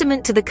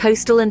testament to the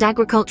coastal and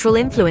agricultural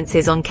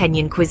influences on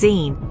Kenyan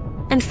cuisine.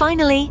 And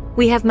finally,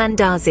 we have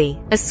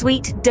mandazi, a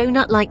sweet,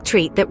 donut-like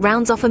treat that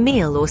rounds off a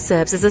meal or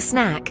serves as a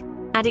snack,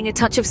 adding a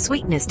touch of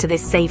sweetness to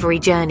this savory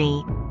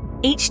journey.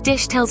 Each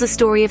dish tells a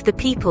story of the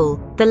people,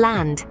 the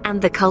land,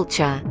 and the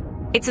culture.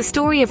 It's a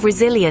story of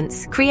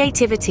resilience,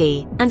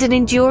 creativity, and an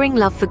enduring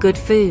love for good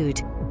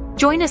food.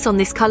 Join us on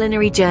this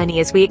culinary journey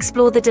as we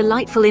explore the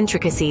delightful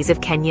intricacies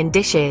of Kenyan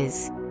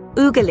dishes.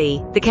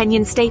 Ugali, the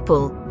Kenyan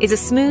staple, is a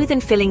smooth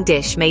and filling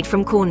dish made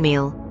from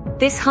cornmeal.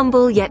 This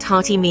humble yet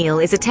hearty meal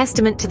is a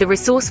testament to the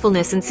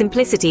resourcefulness and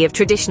simplicity of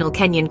traditional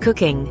Kenyan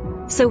cooking.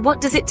 So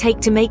what does it take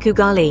to make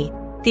ugali?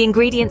 The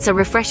ingredients are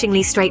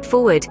refreshingly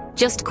straightforward,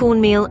 just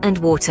cornmeal and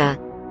water.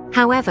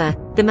 However,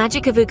 the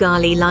magic of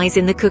ugali lies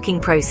in the cooking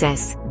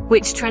process,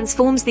 which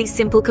transforms these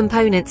simple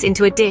components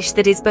into a dish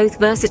that is both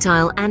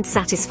versatile and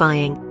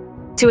satisfying.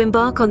 To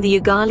embark on the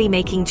ugali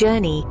making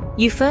journey,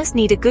 you first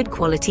need a good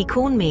quality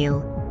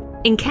cornmeal.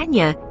 In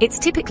Kenya, it's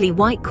typically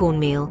white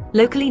cornmeal,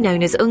 locally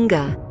known as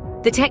unga.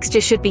 The texture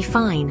should be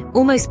fine,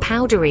 almost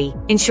powdery,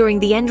 ensuring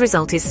the end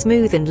result is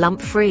smooth and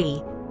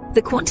lump-free.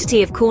 The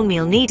quantity of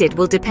cornmeal needed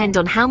will depend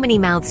on how many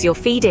mouths you're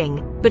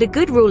feeding, but a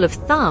good rule of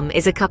thumb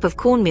is a cup of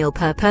cornmeal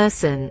per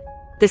person.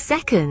 The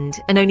second,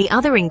 and only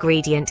other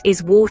ingredient,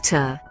 is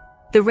water.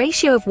 The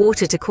ratio of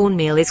water to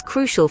cornmeal is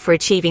crucial for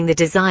achieving the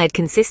desired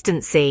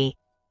consistency.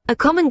 A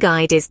common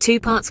guide is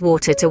 2 parts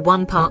water to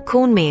 1 part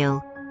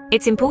cornmeal.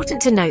 It's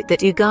important to note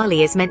that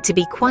ugali is meant to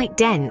be quite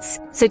dense,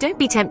 so don't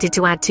be tempted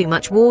to add too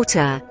much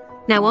water.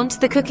 Now on to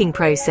the cooking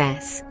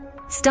process.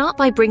 Start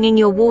by bringing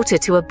your water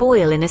to a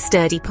boil in a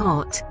sturdy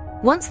pot.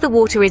 Once the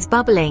water is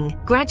bubbling,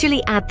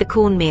 gradually add the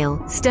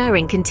cornmeal,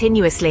 stirring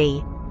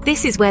continuously.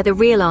 This is where the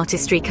real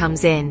artistry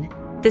comes in.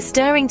 The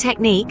stirring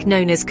technique,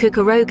 known as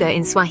kukoroga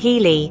in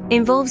Swahili,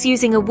 involves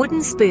using a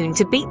wooden spoon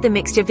to beat the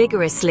mixture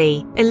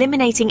vigorously,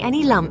 eliminating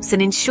any lumps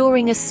and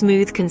ensuring a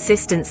smooth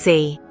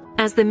consistency.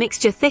 As the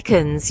mixture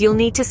thickens, you'll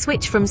need to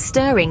switch from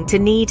stirring to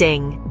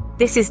kneading.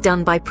 This is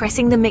done by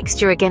pressing the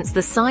mixture against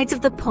the sides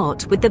of the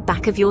pot with the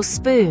back of your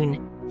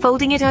spoon,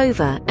 folding it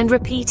over and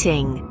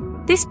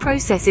repeating. This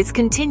process is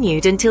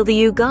continued until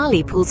the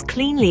ugali pulls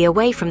cleanly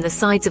away from the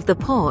sides of the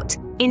pot,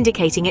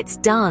 indicating it's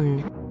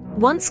done.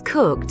 Once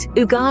cooked,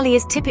 ugali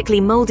is typically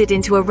molded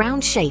into a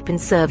round shape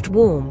and served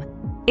warm.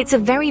 It's a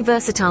very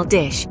versatile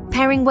dish,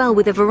 pairing well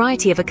with a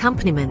variety of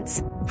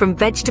accompaniments, from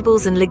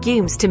vegetables and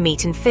legumes to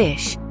meat and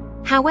fish.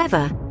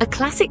 However, a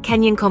classic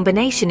Kenyan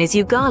combination is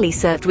ugali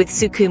served with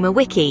sukuma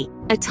wiki,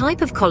 a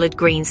type of collard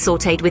greens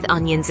sautéed with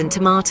onions and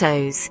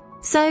tomatoes.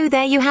 So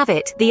there you have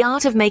it, the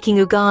art of making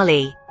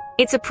ugali.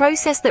 It's a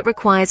process that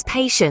requires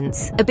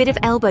patience, a bit of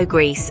elbow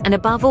grease, and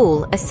above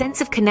all, a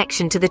sense of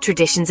connection to the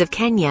traditions of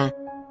Kenya.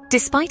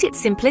 Despite its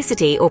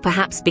simplicity, or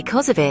perhaps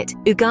because of it,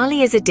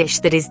 ugali is a dish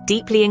that is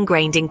deeply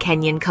ingrained in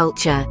Kenyan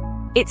culture.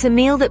 It's a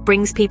meal that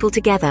brings people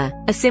together,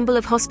 a symbol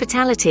of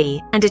hospitality,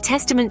 and a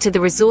testament to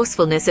the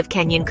resourcefulness of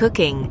Kenyan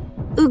cooking.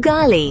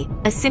 Ugali,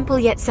 a simple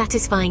yet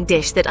satisfying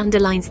dish that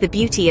underlines the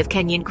beauty of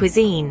Kenyan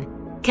cuisine.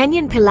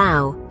 Kenyan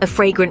pilau, a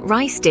fragrant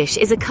rice dish,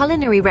 is a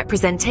culinary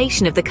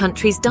representation of the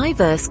country's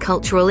diverse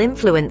cultural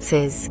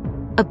influences.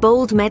 A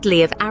bold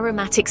medley of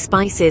aromatic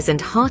spices and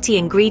hearty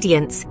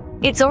ingredients,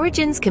 its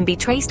origins can be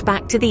traced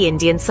back to the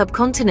Indian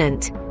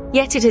subcontinent,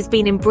 yet it has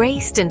been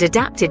embraced and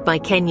adapted by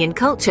Kenyan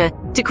culture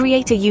to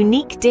create a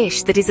unique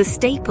dish that is a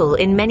staple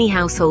in many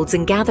households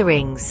and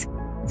gatherings.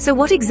 So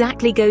what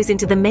exactly goes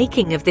into the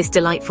making of this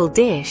delightful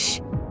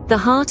dish? The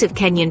heart of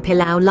Kenyan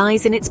pilau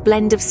lies in its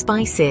blend of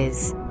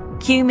spices.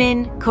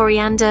 Cumin,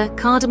 coriander,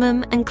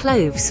 cardamom, and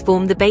cloves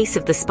form the base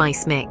of the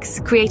spice mix,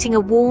 creating a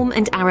warm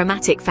and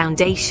aromatic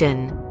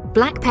foundation.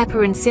 Black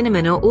pepper and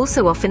cinnamon are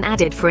also often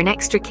added for an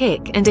extra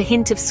kick and a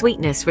hint of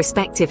sweetness,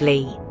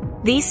 respectively.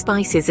 These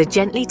spices are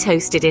gently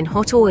toasted in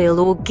hot oil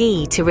or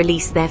ghee to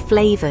release their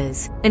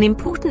flavors, an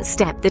important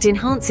step that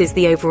enhances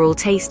the overall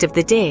taste of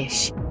the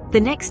dish. The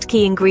next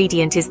key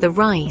ingredient is the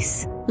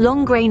rice.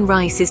 Long grain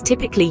rice is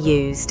typically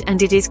used,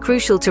 and it is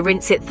crucial to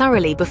rinse it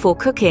thoroughly before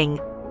cooking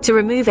to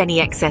remove any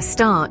excess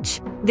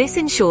starch. This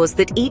ensures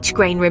that each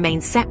grain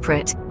remains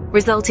separate,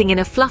 resulting in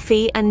a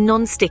fluffy and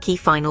non-sticky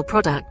final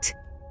product.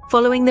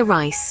 Following the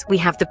rice, we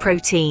have the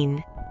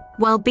protein.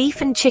 While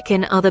beef and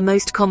chicken are the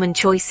most common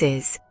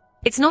choices,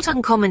 it's not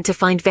uncommon to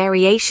find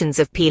variations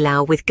of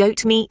pilau with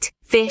goat meat,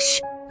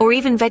 fish, or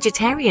even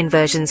vegetarian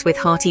versions with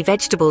hearty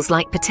vegetables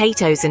like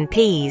potatoes and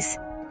peas.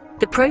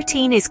 The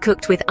protein is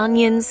cooked with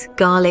onions,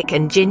 garlic,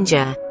 and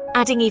ginger,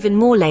 adding even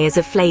more layers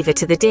of flavor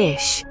to the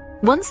dish.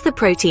 Once the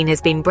protein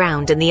has been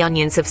browned and the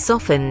onions have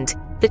softened,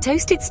 the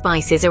toasted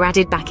spices are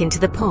added back into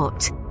the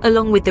pot,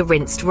 along with the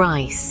rinsed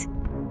rice.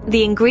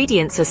 The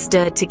ingredients are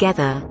stirred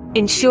together,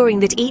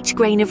 ensuring that each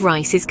grain of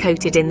rice is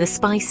coated in the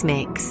spice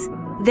mix.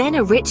 Then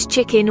a rich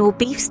chicken or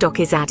beef stock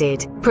is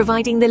added,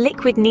 providing the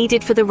liquid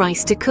needed for the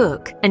rice to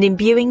cook and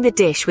imbuing the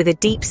dish with a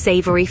deep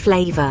savory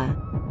flavor.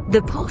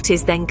 The pot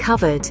is then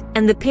covered,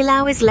 and the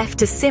pilau is left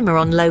to simmer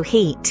on low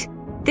heat.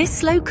 This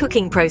slow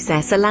cooking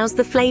process allows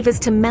the flavors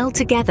to meld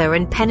together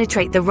and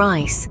penetrate the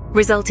rice,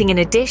 resulting in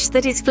a dish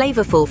that is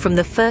flavorful from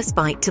the first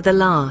bite to the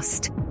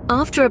last.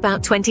 After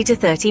about 20 to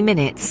 30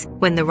 minutes,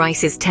 when the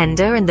rice is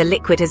tender and the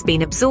liquid has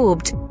been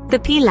absorbed, the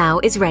pilau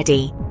is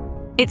ready.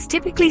 It's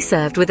typically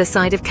served with a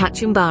side of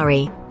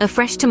kachumbari, a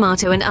fresh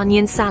tomato and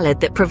onion salad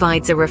that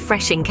provides a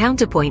refreshing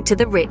counterpoint to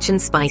the rich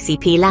and spicy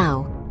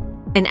pilau.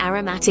 An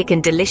aromatic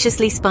and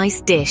deliciously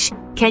spiced dish,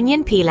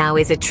 Kenyan pilau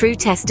is a true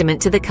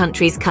testament to the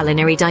country's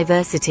culinary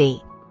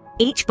diversity.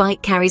 Each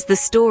bite carries the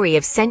story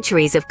of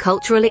centuries of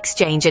cultural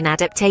exchange and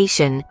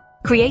adaptation,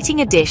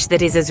 creating a dish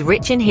that is as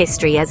rich in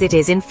history as it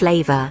is in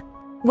flavor.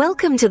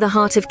 Welcome to the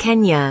heart of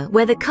Kenya,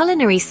 where the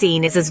culinary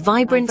scene is as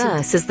vibrant and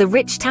diverse as the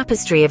rich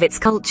tapestry of its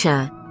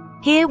culture.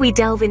 Here we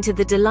delve into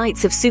the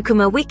delights of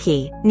sukuma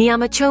wiki,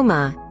 nyama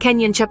choma,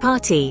 Kenyan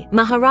chapati,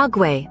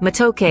 maharagwe,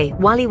 matoke,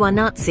 wali wa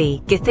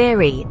nazi,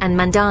 githeri, and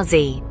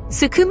mandazi.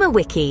 Sukuma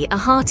wiki, a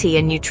hearty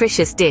and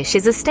nutritious dish,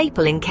 is a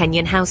staple in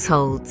Kenyan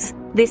households.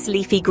 This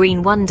leafy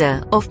green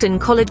wonder, often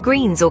collard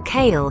greens or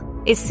kale,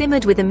 is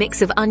simmered with a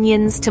mix of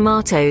onions,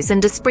 tomatoes,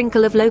 and a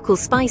sprinkle of local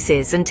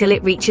spices until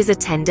it reaches a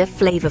tender,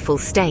 flavorful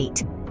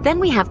state. Then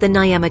we have the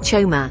nyama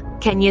choma,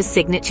 Kenya's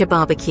signature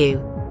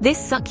barbecue. This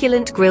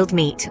succulent grilled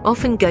meat,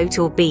 often goat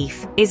or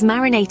beef, is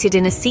marinated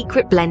in a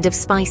secret blend of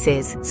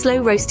spices,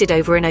 slow roasted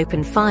over an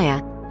open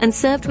fire, and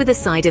served with a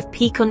side of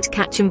piquant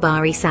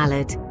kachumbari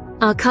salad.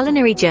 Our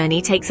culinary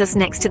journey takes us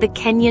next to the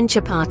Kenyan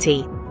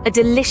chapati, a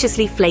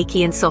deliciously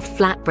flaky and soft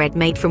flatbread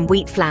made from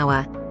wheat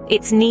flour.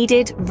 It's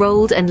kneaded,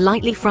 rolled, and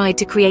lightly fried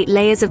to create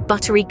layers of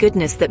buttery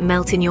goodness that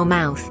melt in your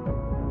mouth.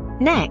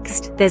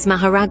 Next, there's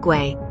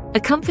maharagwe, a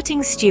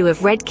comforting stew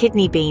of red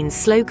kidney beans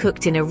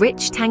slow-cooked in a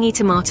rich, tangy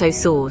tomato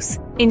sauce,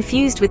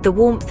 infused with the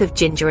warmth of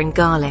ginger and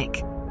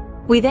garlic.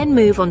 We then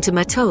move on to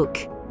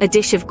matoke, a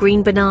dish of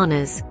green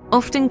bananas,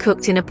 often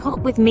cooked in a pot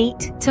with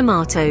meat,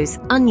 tomatoes,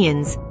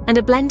 onions, and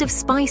a blend of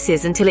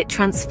spices until it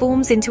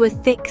transforms into a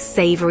thick,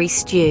 savory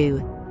stew.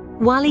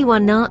 Wali wa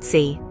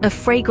nazi, a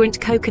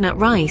fragrant coconut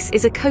rice,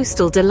 is a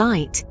coastal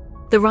delight.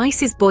 The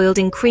rice is boiled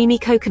in creamy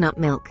coconut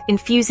milk,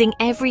 infusing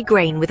every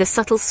grain with a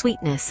subtle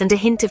sweetness and a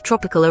hint of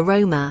tropical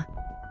aroma.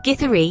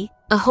 Githeri,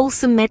 a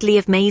wholesome medley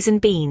of maize and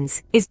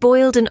beans, is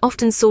boiled and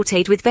often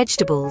sautéed with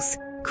vegetables,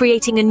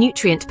 creating a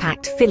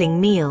nutrient-packed,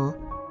 filling meal.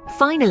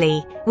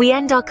 Finally, we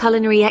end our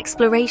culinary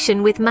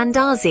exploration with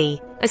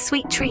mandazi, a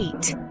sweet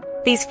treat.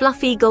 These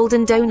fluffy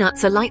golden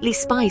donuts are lightly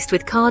spiced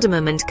with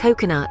cardamom and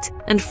coconut,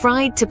 and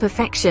fried to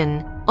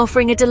perfection,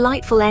 offering a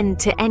delightful end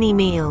to any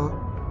meal.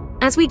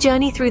 As we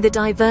journey through the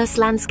diverse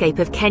landscape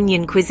of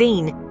Kenyan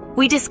cuisine,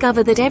 we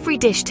discover that every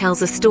dish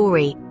tells a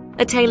story,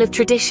 a tale of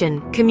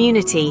tradition,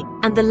 community,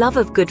 and the love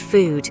of good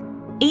food.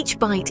 Each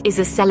bite is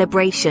a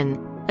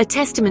celebration, a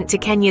testament to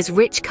Kenya's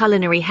rich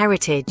culinary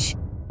heritage.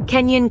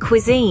 Kenyan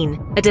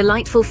cuisine, a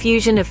delightful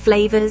fusion of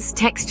flavors,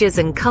 textures,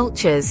 and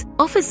cultures,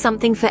 offers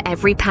something for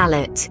every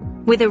palate.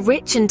 With a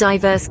rich and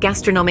diverse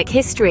gastronomic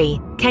history,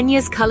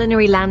 Kenya's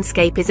culinary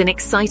landscape is an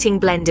exciting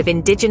blend of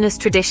indigenous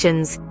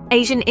traditions,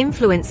 Asian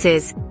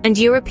influences, and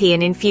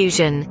European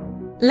infusion.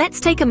 Let's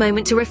take a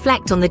moment to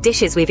reflect on the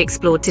dishes we've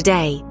explored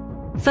today.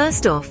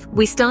 First off,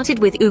 we started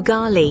with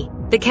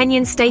ugali, the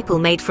Kenyan staple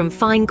made from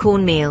fine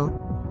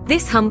cornmeal.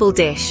 This humble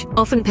dish,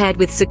 often paired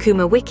with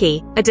sukuma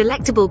wiki, a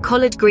delectable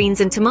collard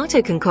greens and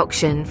tomato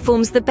concoction,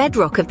 forms the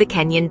bedrock of the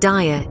Kenyan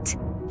diet.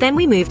 Then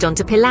we moved on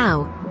to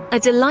pilau, a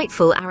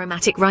delightful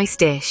aromatic rice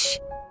dish.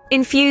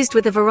 Infused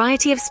with a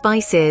variety of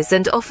spices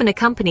and often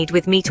accompanied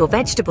with meat or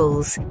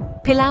vegetables,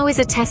 pilau is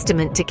a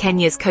testament to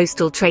Kenya's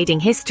coastal trading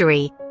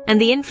history and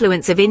the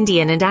influence of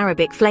Indian and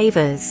Arabic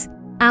flavors.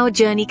 Our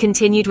journey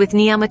continued with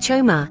nyama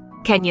choma,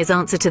 Kenya's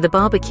answer to the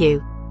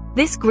barbecue.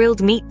 This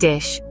grilled meat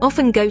dish,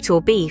 often goat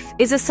or beef,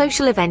 is a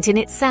social event in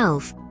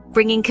itself,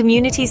 bringing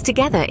communities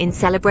together in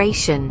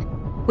celebration.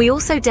 We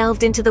also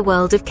delved into the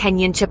world of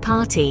Kenyan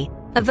chapati,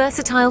 a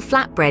versatile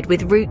flatbread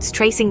with roots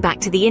tracing back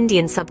to the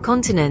Indian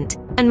subcontinent,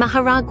 and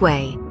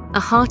maharagwe, a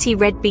hearty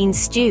red bean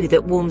stew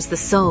that warms the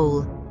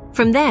soul.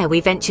 From there we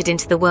ventured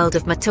into the world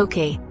of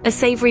matoke, a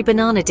savory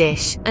banana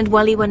dish, and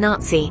wali wa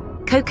nazi,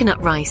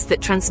 coconut rice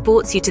that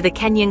transports you to the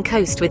Kenyan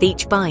coast with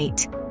each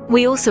bite.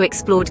 We also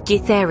explored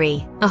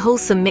githeri, a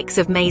wholesome mix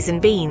of maize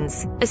and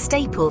beans, a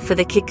staple for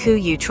the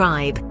Kikuyu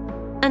tribe.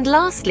 And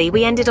lastly,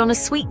 we ended on a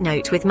sweet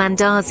note with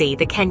mandazi,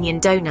 the Kenyan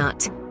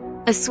donut.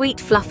 A sweet,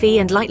 fluffy,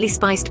 and lightly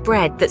spiced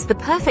bread that's the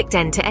perfect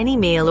end to any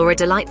meal or a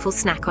delightful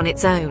snack on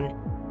its own.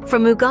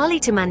 From ugali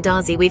to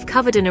mandazi, we've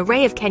covered an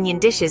array of Kenyan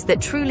dishes that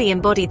truly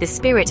embody the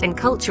spirit and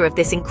culture of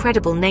this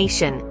incredible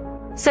nation.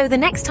 So the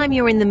next time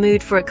you're in the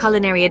mood for a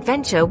culinary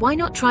adventure, why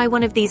not try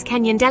one of these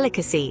Kenyan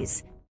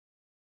delicacies?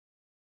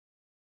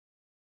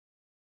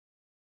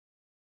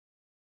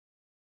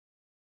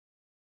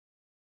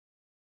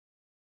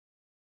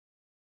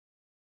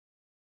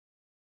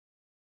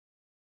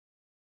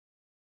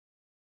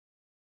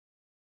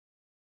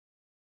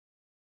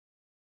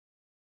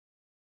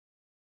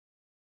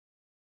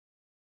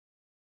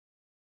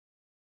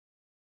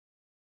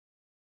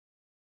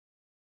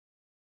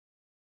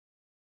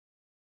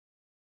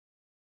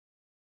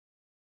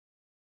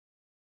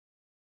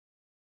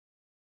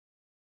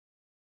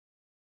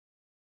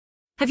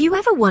 Have you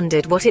ever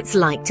wondered what it's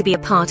like to be a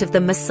part of the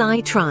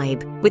Maasai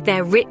tribe, with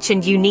their rich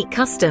and unique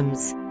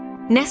customs?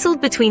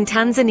 Nestled between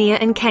Tanzania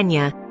and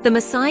Kenya, the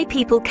Maasai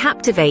people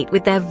captivate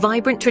with their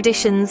vibrant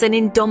traditions and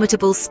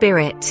indomitable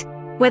spirit.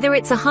 Whether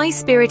it's a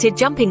high-spirited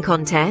jumping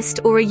contest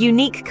or a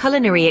unique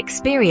culinary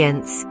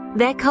experience,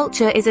 their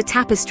culture is a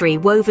tapestry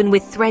woven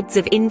with threads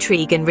of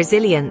intrigue and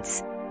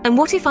resilience. And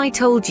what if I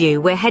told you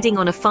we're heading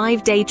on a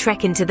 5-day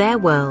trek into their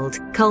world,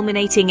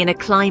 culminating in a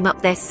climb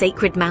up their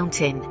sacred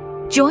mountain?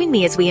 Join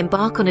me as we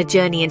embark on a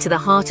journey into the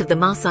heart of the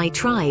Maasai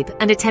tribe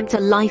and attempt a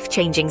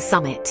life-changing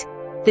summit.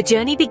 The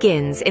journey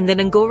begins in the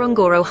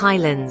Ngorongoro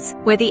Highlands,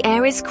 where the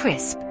air is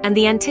crisp and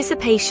the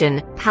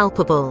anticipation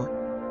palpable.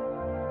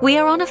 We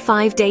are on a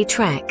 5-day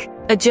trek,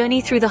 a journey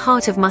through the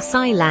heart of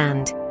Maasai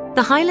land.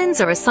 The highlands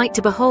are a sight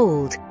to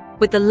behold,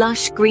 with the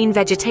lush green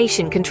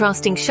vegetation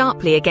contrasting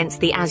sharply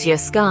against the azure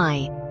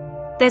sky.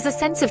 There's a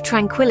sense of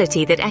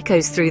tranquility that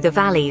echoes through the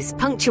valleys,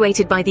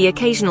 punctuated by the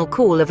occasional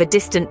call of a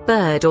distant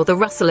bird or the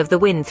rustle of the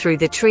wind through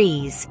the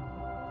trees.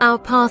 Our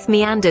path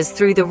meanders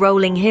through the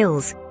rolling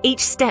hills, each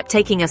step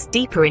taking us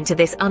deeper into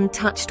this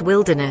untouched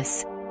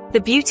wilderness.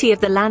 The beauty of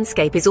the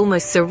landscape is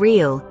almost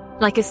surreal,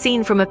 like a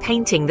scene from a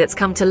painting that's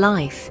come to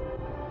life.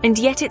 And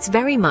yet it's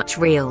very much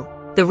real,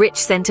 the rich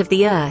scent of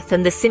the earth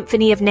and the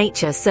symphony of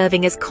nature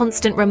serving as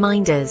constant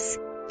reminders.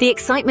 The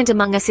excitement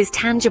among us is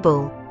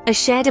tangible, a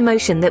shared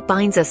emotion that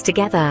binds us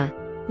together.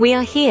 We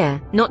are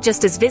here, not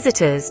just as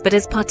visitors, but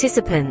as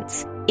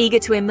participants, eager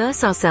to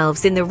immerse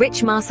ourselves in the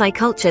rich Maasai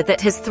culture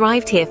that has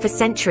thrived here for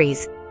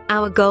centuries.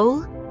 Our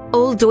goal?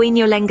 Ol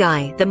Doinyo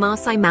Lengai, the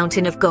Maasai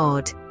Mountain of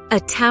God,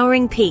 a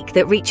towering peak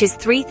that reaches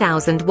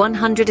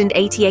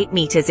 3,188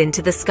 meters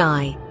into the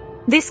sky.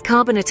 This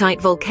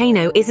carbonatite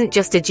volcano isn't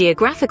just a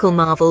geographical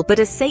marvel, but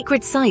a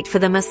sacred site for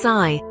the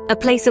Maasai, a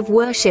place of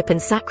worship and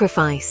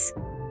sacrifice.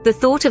 The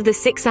thought of the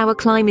 6-hour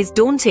climb is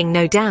daunting,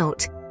 no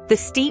doubt. The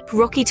steep,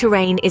 rocky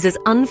terrain is as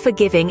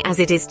unforgiving as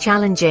it is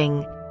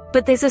challenging.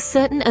 But there's a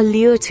certain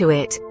allure to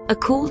it, a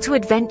call to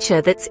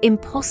adventure that's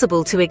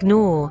impossible to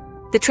ignore.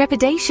 The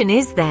trepidation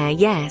is there,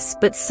 yes,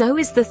 but so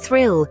is the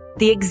thrill,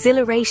 the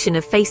exhilaration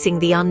of facing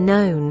the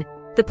unknown.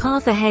 The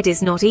path ahead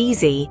is not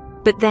easy,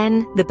 but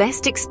then, the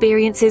best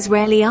experiences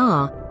rarely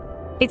are.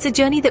 It's a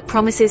journey that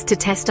promises to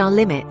test our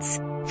limits,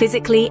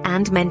 physically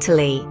and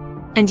mentally.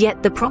 And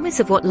yet the promise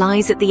of what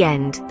lies at the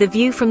end, the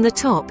view from the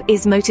top,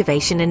 is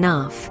motivation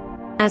enough.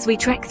 As we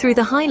trek through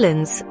the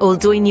highlands, Ol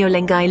Doinyo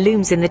Lengai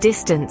looms in the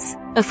distance,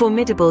 a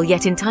formidable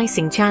yet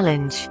enticing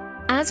challenge.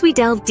 As we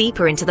delve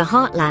deeper into the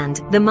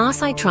heartland, the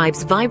Maasai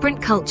tribe's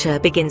vibrant culture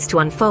begins to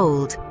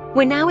unfold.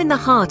 We're now in the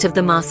heart of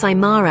the Maasai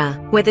Mara,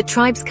 where the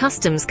tribe's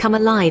customs come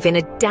alive in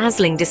a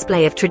dazzling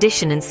display of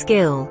tradition and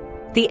skill.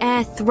 The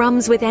air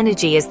thrums with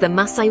energy as the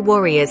Maasai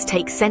warriors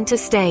take center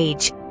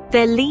stage,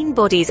 their lean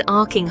bodies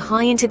arcing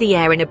high into the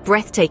air in a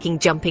breathtaking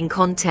jumping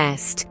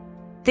contest.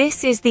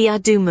 This is the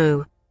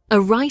Adumu, a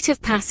rite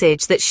of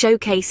passage that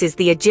showcases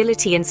the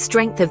agility and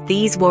strength of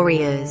these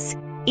warriors.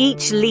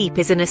 Each leap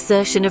is an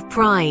assertion of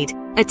pride,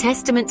 a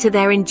testament to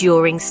their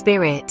enduring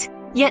spirit.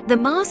 Yet the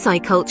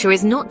Maasai culture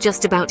is not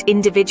just about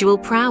individual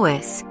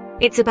prowess.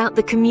 It's about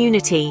the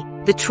community,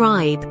 the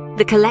tribe,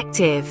 the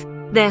collective.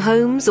 Their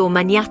homes, or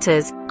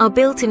manyatas, are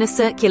built in a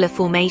circular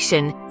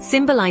formation,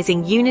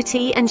 symbolizing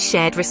unity and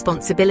shared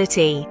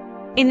responsibility.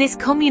 In this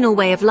communal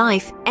way of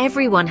life,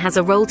 everyone has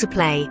a role to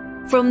play,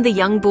 from the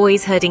young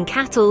boys herding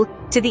cattle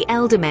to the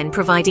elder men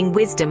providing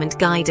wisdom and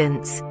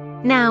guidance.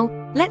 Now,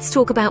 let's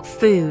talk about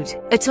food,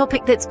 a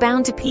topic that's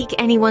bound to pique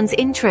anyone's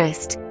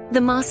interest. The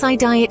Maasai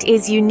diet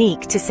is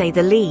unique, to say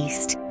the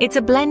least. It's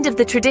a blend of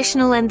the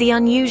traditional and the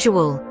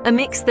unusual, a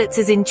mix that's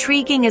as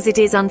intriguing as it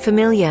is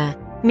unfamiliar.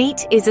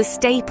 Meat is a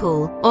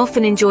staple,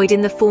 often enjoyed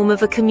in the form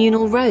of a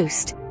communal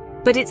roast.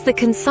 But it's the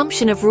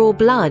consumption of raw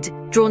blood,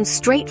 drawn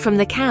straight from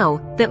the cow,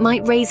 that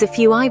might raise a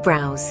few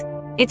eyebrows.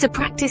 It's a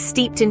practice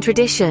steeped in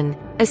tradition,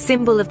 a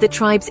symbol of the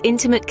tribe's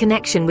intimate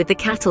connection with the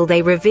cattle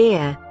they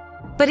revere.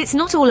 But it's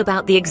not all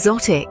about the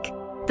exotic.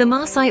 The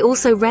Maasai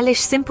also relish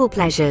simple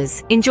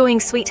pleasures, enjoying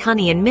sweet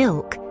honey and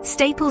milk,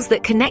 staples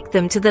that connect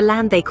them to the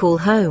land they call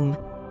home.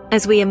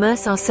 As we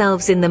immerse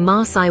ourselves in the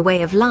Maasai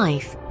way of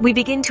life, we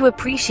begin to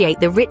appreciate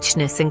the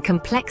richness and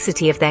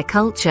complexity of their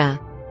culture.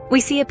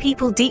 We see a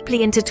people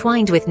deeply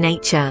intertwined with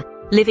nature,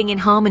 living in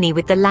harmony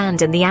with the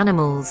land and the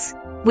animals.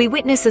 We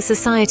witness a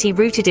society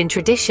rooted in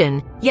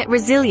tradition, yet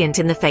resilient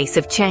in the face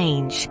of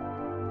change.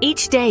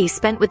 Each day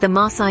spent with the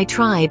Maasai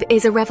tribe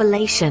is a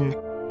revelation,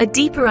 a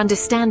deeper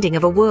understanding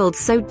of a world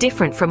so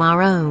different from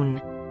our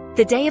own.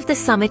 The day of the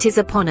summit is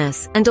upon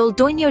us, and Ol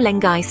Doinyo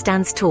Lengai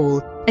stands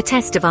tall, a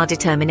test of our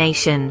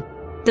determination.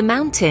 The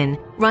mountain,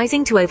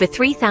 rising to over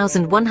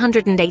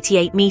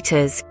 3,188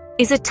 meters,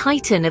 is a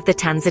titan of the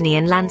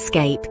Tanzanian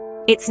landscape.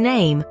 Its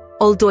name,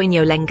 Ol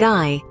Doinyo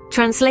Lengai,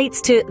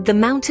 translates to the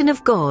Mountain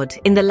of God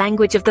in the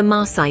language of the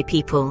Maasai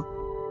people.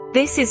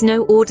 This is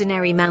no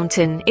ordinary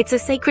mountain, it's a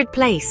sacred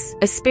place,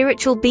 a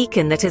spiritual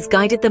beacon that has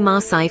guided the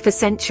Maasai for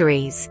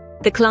centuries.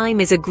 The climb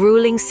is a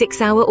grueling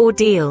 6-hour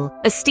ordeal,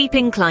 a steep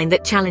incline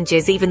that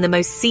challenges even the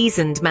most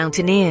seasoned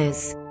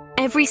mountaineers.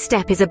 Every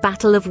step is a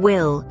battle of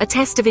will, a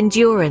test of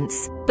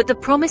endurance, but the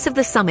promise of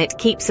the summit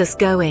keeps us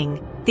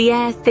going. The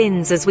air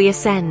thins as we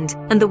ascend,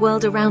 and the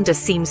world around us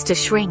seems to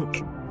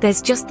shrink.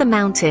 There's just the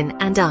mountain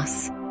and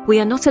us. We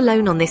are not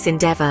alone on this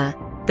endeavor.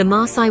 The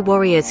Maasai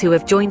warriors who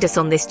have joined us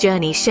on this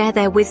journey share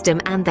their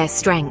wisdom and their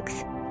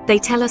strength. They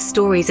tell us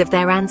stories of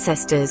their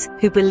ancestors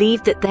who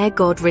believed that their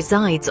God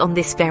resides on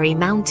this very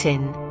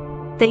mountain.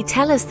 They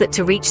tell us that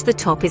to reach the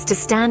top is to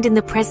stand in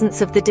the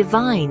presence of the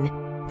divine.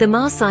 The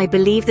Maasai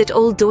believe that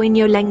Ol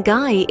Doinyo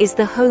Lengai is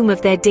the home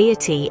of their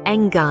deity,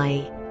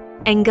 Engai.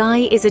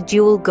 Engai is a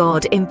dual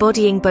god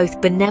embodying both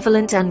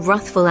benevolent and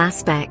wrathful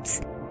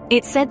aspects.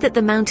 It's said that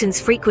the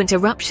mountain's frequent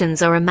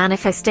eruptions are a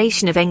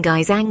manifestation of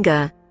Engai's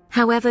anger.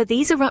 However,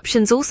 these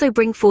eruptions also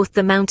bring forth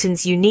the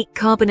mountain's unique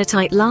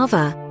carbonatite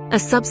lava, a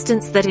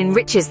substance that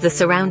enriches the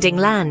surrounding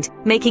land,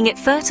 making it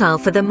fertile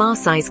for the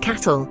Maasai's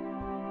cattle.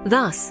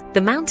 Thus,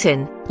 the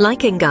mountain,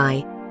 like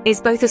Engai, is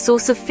both a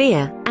source of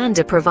fear and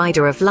a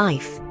provider of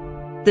life.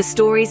 The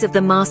stories of the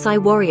Maasai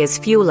warriors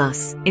fuel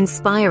us,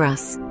 inspire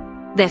us.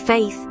 Their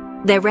faith,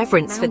 their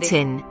reverence for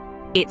Tin,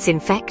 it's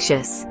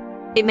infectious.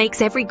 It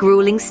makes every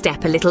grueling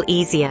step a little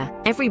easier,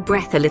 every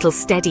breath a little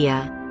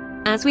steadier.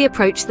 As we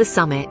approach the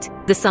summit,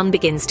 the sun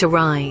begins to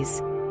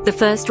rise. The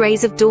first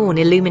rays of dawn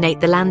illuminate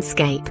the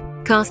landscape,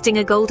 casting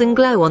a golden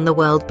glow on the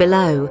world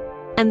below.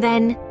 And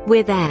then,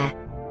 we're there.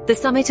 The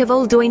summit of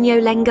Ol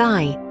Doinyo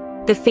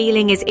Lengai. The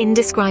feeling is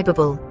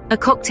indescribable, a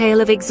cocktail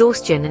of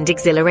exhaustion and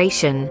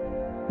exhilaration.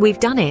 We've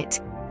done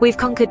it. We've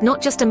conquered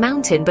not just a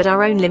mountain but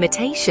our own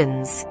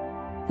limitations.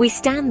 We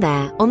stand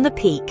there, on the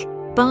peak,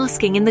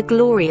 basking in the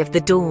glory of the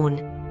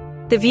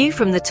dawn. The view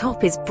from the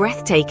top is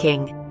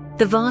breathtaking.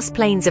 The vast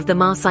plains of the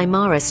Masai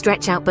Mara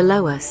stretch out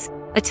below us,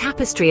 a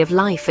tapestry of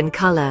life and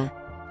color.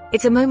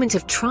 It's a moment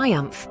of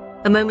triumph,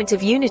 a moment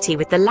of unity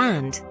with the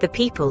land, the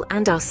people,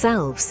 and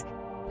ourselves.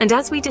 And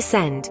as we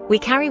descend, we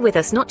carry with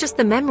us not just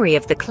the memory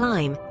of the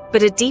climb,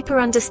 but a deeper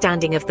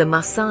understanding of the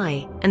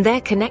Maasai and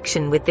their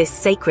connection with this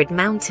sacred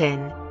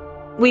mountain.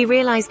 We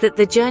realize that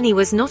the journey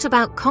was not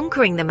about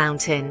conquering the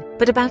mountain,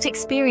 but about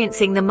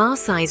experiencing the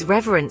Maasai's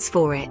reverence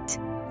for it.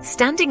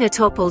 Standing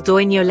atop Ol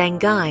Doinyo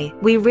Lengai,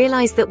 we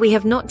realize that we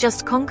have not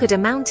just conquered a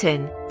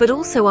mountain, but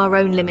also our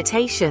own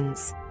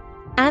limitations.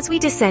 As we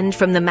descend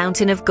from the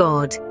mountain of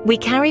God, we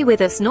carry with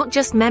us not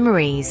just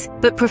memories,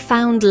 but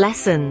profound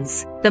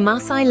lessons. The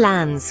Maasai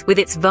lands, with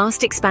its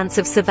vast expanse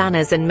of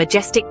savannas and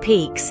majestic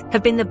peaks,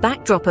 have been the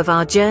backdrop of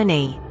our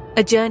journey.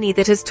 A journey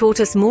that has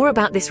taught us more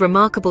about this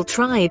remarkable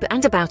tribe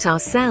and about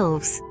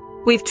ourselves.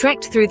 We've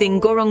trekked through the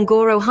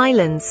Ngorongoro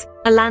Highlands,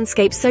 a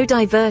landscape so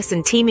diverse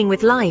and teeming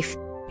with life.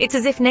 It's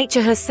as if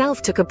nature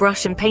herself took a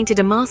brush and painted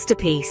a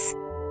masterpiece.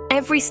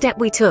 Every step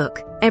we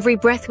took, every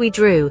breath we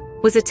drew,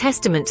 was a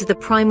testament to the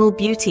primal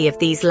beauty of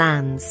these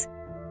lands.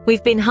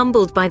 We've been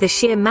humbled by the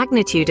sheer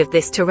magnitude of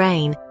this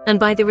terrain and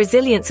by the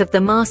resilience of the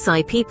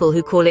Maasai people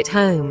who call it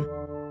home.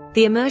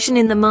 The immersion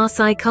in the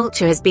Maasai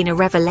culture has been a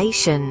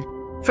revelation.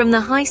 From the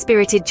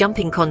high-spirited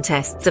jumping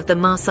contests of the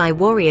Maasai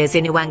warriors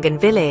in Uangan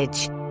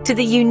village, to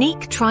the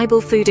unique tribal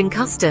food and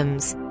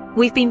customs,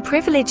 we've been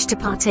privileged to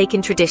partake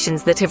in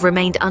traditions that have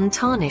remained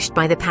untarnished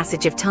by the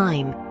passage of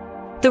time.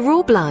 The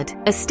raw blood,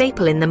 a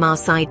staple in the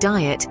Maasai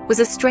diet, was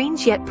a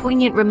strange yet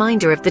poignant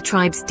reminder of the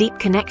tribe's deep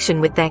connection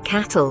with their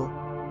cattle.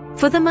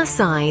 For the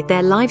Maasai,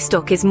 their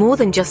livestock is more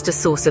than just a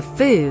source of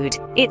food,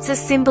 it's a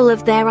symbol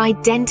of their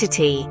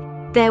identity,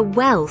 their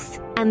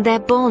wealth, and their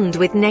bond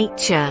with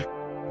nature.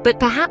 But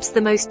perhaps the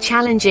most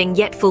challenging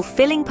yet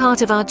fulfilling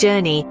part of our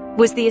journey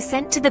was the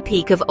ascent to the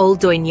peak of Ol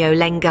Doinyo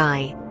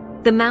Lengai.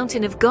 The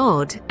Mountain of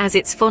God, as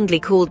it's fondly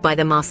called by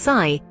the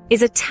Maasai,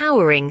 is a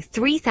towering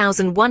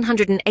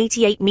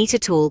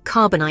 3,188-meter-tall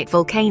carbonite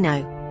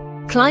volcano.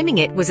 Climbing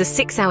it was a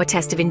 6-hour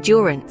test of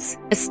endurance,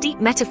 a steep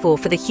metaphor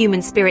for the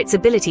human spirit's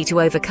ability to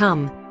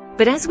overcome.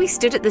 But as we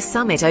stood at the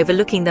summit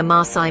overlooking the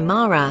Maasai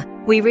Mara,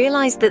 we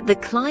realized that the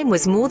climb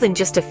was more than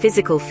just a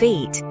physical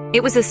feat.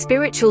 It was a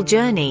spiritual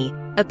journey,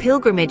 a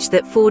pilgrimage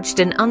that forged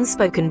an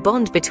unspoken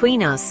bond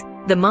between us,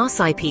 the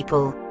Maasai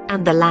people,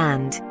 and the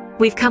land.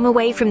 We've come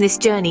away from this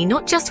journey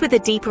not just with a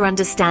deeper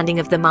understanding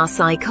of the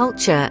Maasai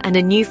culture and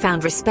a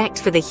newfound respect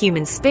for the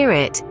human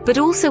spirit, but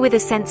also with a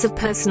sense of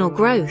personal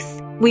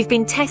growth. We've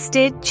been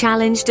tested,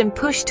 challenged, and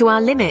pushed to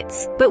our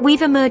limits, but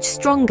we've emerged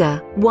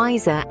stronger,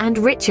 wiser, and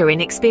richer in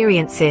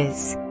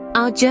experiences.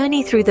 Our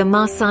journey through the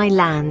Maasai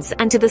lands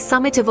and to the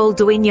summit of Ol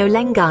Doinyo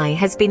Lengai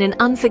has been an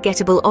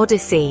unforgettable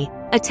odyssey,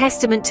 a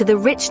testament to the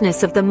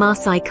richness of the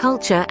Maasai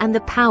culture and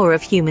the power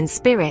of human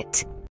spirit.